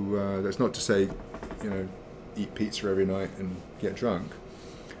 So that's not to say, you know, eat pizza every night and get drunk,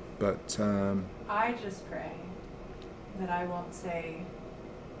 but I just pray that I won't say,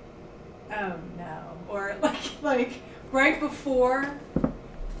 oh no, or like right before.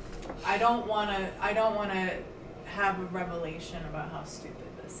 I don't want to have a revelation about how stupid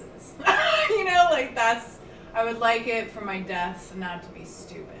this is. You know, like I would like it for my death not to be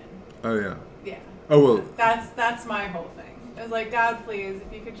stupid. Oh yeah. Yeah. Oh well. That's my whole thing. I was like, God, please,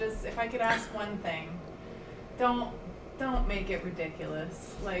 if I could ask one thing, don't make it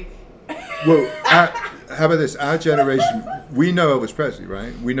ridiculous. Like. Well, how about this? Our generation, we know Elvis Presley,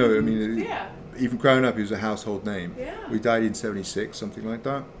 right? We know. I mean, yeah. Even growing up, he was a household name. Yeah. We died in '76, something like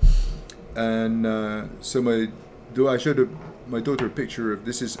that. And so I showed my daughter a picture of,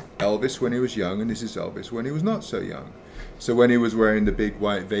 this is Elvis when he was young, and this is Elvis when he was not so young. So when he was wearing the big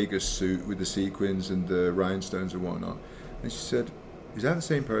white Vegas suit with the sequins and the rhinestones and whatnot, and she said, "Is that the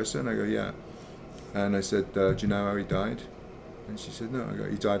same person?" I go, "Yeah." And I said, "Do you know how he died?" And she said, "No." I go,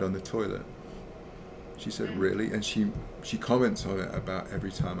 "He died on the toilet." She said, "Really?" And she comments on it about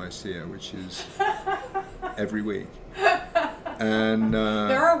every time I see her, which is every week. And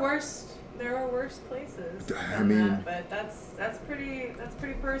there are worse places. I mean, but that's pretty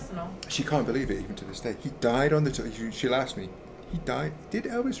personal. She can't believe it even to this day. He died on the toilet. She'll ask me, "He died? Did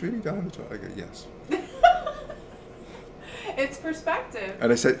Elvis really die on the toilet?" I go, "Yes." It's perspective.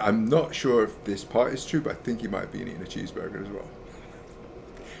 And I said, "I'm not sure if this part is true, but I think he might have been eating a cheeseburger as well."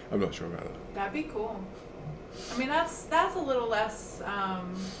 I'm not sure about that. That'd be cool. I mean, that's a little less. I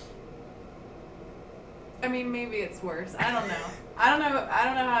mean, maybe it's worse. I don't know. I don't know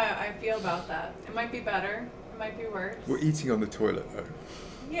how I feel about that. It might be better. It might be worse. We're eating on the toilet, though.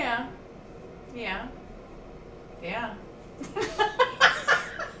 Yeah.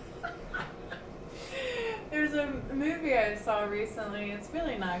 There's a movie I saw recently. It's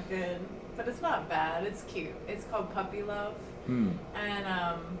really not good, but it's not bad. It's cute. It's called Puppy Love. And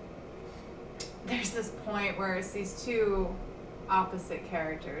there's this point where it's these two opposite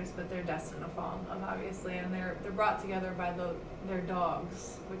characters, but they're destined to fall in love, obviously, and they're brought together by their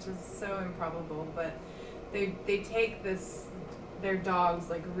dogs, which is so improbable, but they take their dogs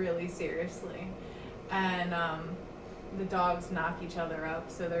like really seriously, and the dogs knock each other up,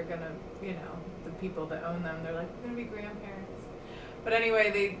 so they're gonna, you know, the people that own them, they're like, we're gonna be grandparents. But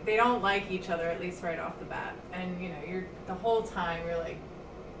anyway, they don't like each other, at least right off the bat, and you know, the whole time you're like,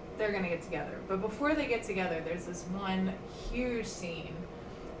 they're gonna get together. But before they get together, there's this one huge scene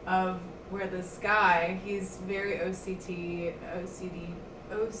of where this guy, he's very OCD,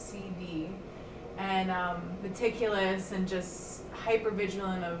 and meticulous and just hyper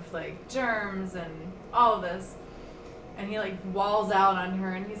vigilant of like germs and all of this. And he like walls out on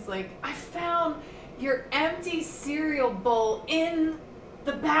her, and he's like, "I found your empty cereal bowl in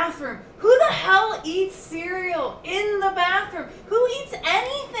the bathroom. Who the hell eats cereal in the bathroom? Who eats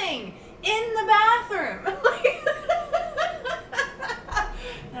anything in the bathroom?"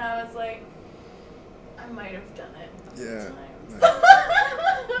 And I was like, I might have done it. Yeah.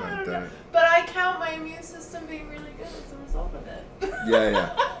 I don't know. But I count my immune system being really good as a result of it.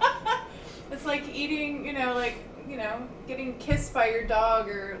 Yeah. It's like eating, you know, like getting kissed by your dog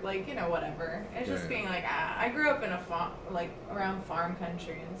or like, whatever. It's just Yeah. being like, I grew up in a around farm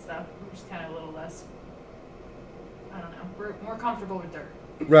country and stuff. I'm just kind of a little less, I don't know, we're more comfortable with dirt.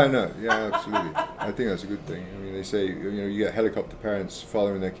 Right, no, yeah, absolutely. I think that's a good thing. I mean, they say, you get helicopter parents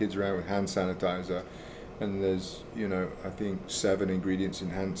following their kids around with hand sanitizer, and there's, I think 7 ingredients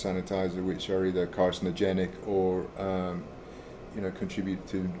in hand sanitizer which are either carcinogenic or, contribute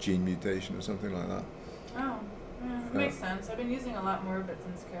to gene mutation or something like that. Oh, yeah, it makes sense. I've been using a lot more of it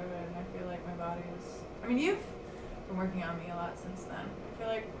since COVID, and I feel like my body is... I mean, you've been working on me a lot since then. I feel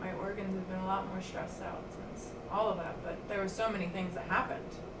like my organs have been a lot more stressed out since all of that, but there were so many things that happened.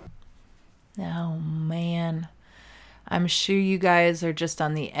 Oh, man. I'm sure you guys are just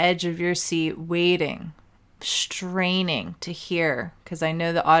on the edge of your seat waiting, straining to hear, because I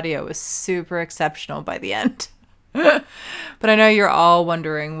know the audio was super exceptional by the end. But I know you're all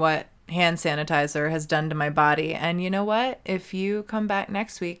wondering what hand sanitizer has done to my body. And you know what? If you come back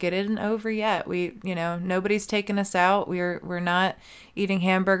next week, it isn't over yet. Nobody's taking us out. We're not eating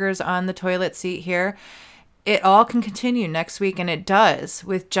hamburgers on the toilet seat here. It all can continue next week, and it does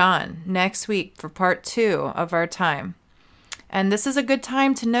with John next week for part 2 of our time. And this is a good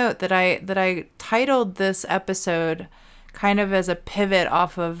time to note that I titled this episode kind of as a pivot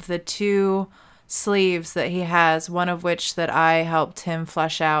off of the 2 sleeves that he has, one of which that I helped him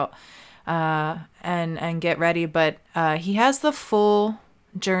flesh out and get ready. But he has the full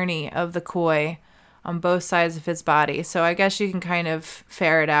journey of the koi on both sides of his body. So I guess you can kind of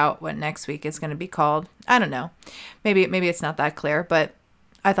ferret out what next week is going to be called. I don't know. Maybe it's not that clear, but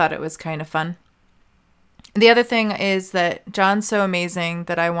I thought it was kind of fun. The other thing is that John's so amazing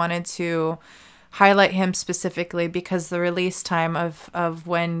that I wanted to highlight him specifically because the release time of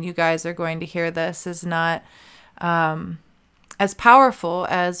when you guys are going to hear this is not as powerful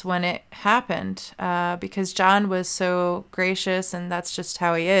as when it happened, because John was so gracious, and that's just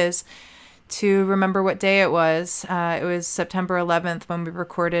how he is, to remember what day it was. It was September 11th when we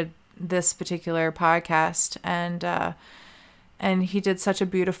recorded this particular podcast, and he did such a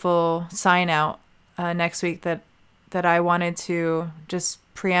beautiful sign out next week that I wanted to just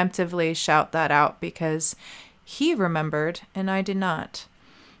preemptively shout that out because he remembered and I did not.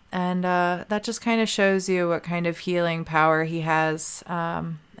 And that just kind of shows you what kind of healing power he has,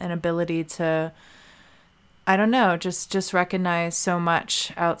 an ability to, I don't know, just recognize so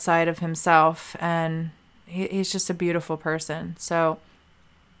much outside of himself. And he's just a beautiful person. So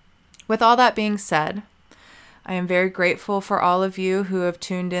with all that being said, I am very grateful for all of you who have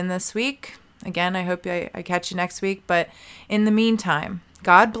tuned in this week. Again, I hope I catch you next week. But in the meantime,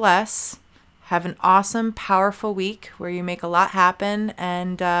 God bless. Have an awesome, powerful week where you make a lot happen.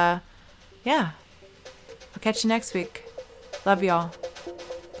 And I'll catch you next week. Love y'all.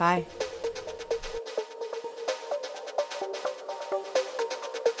 Bye.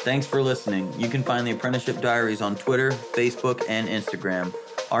 Thanks for listening. You can find the Apprenticeship Diaries on Twitter, Facebook, and Instagram.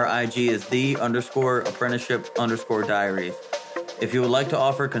 Our IG is _apprenticeship_diaries. If you would like to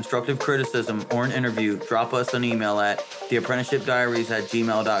offer constructive criticism or an interview, drop us an email at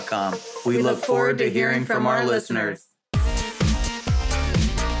theapprenticeshipdiaries@gmail.com. We look forward to hearing from our listeners.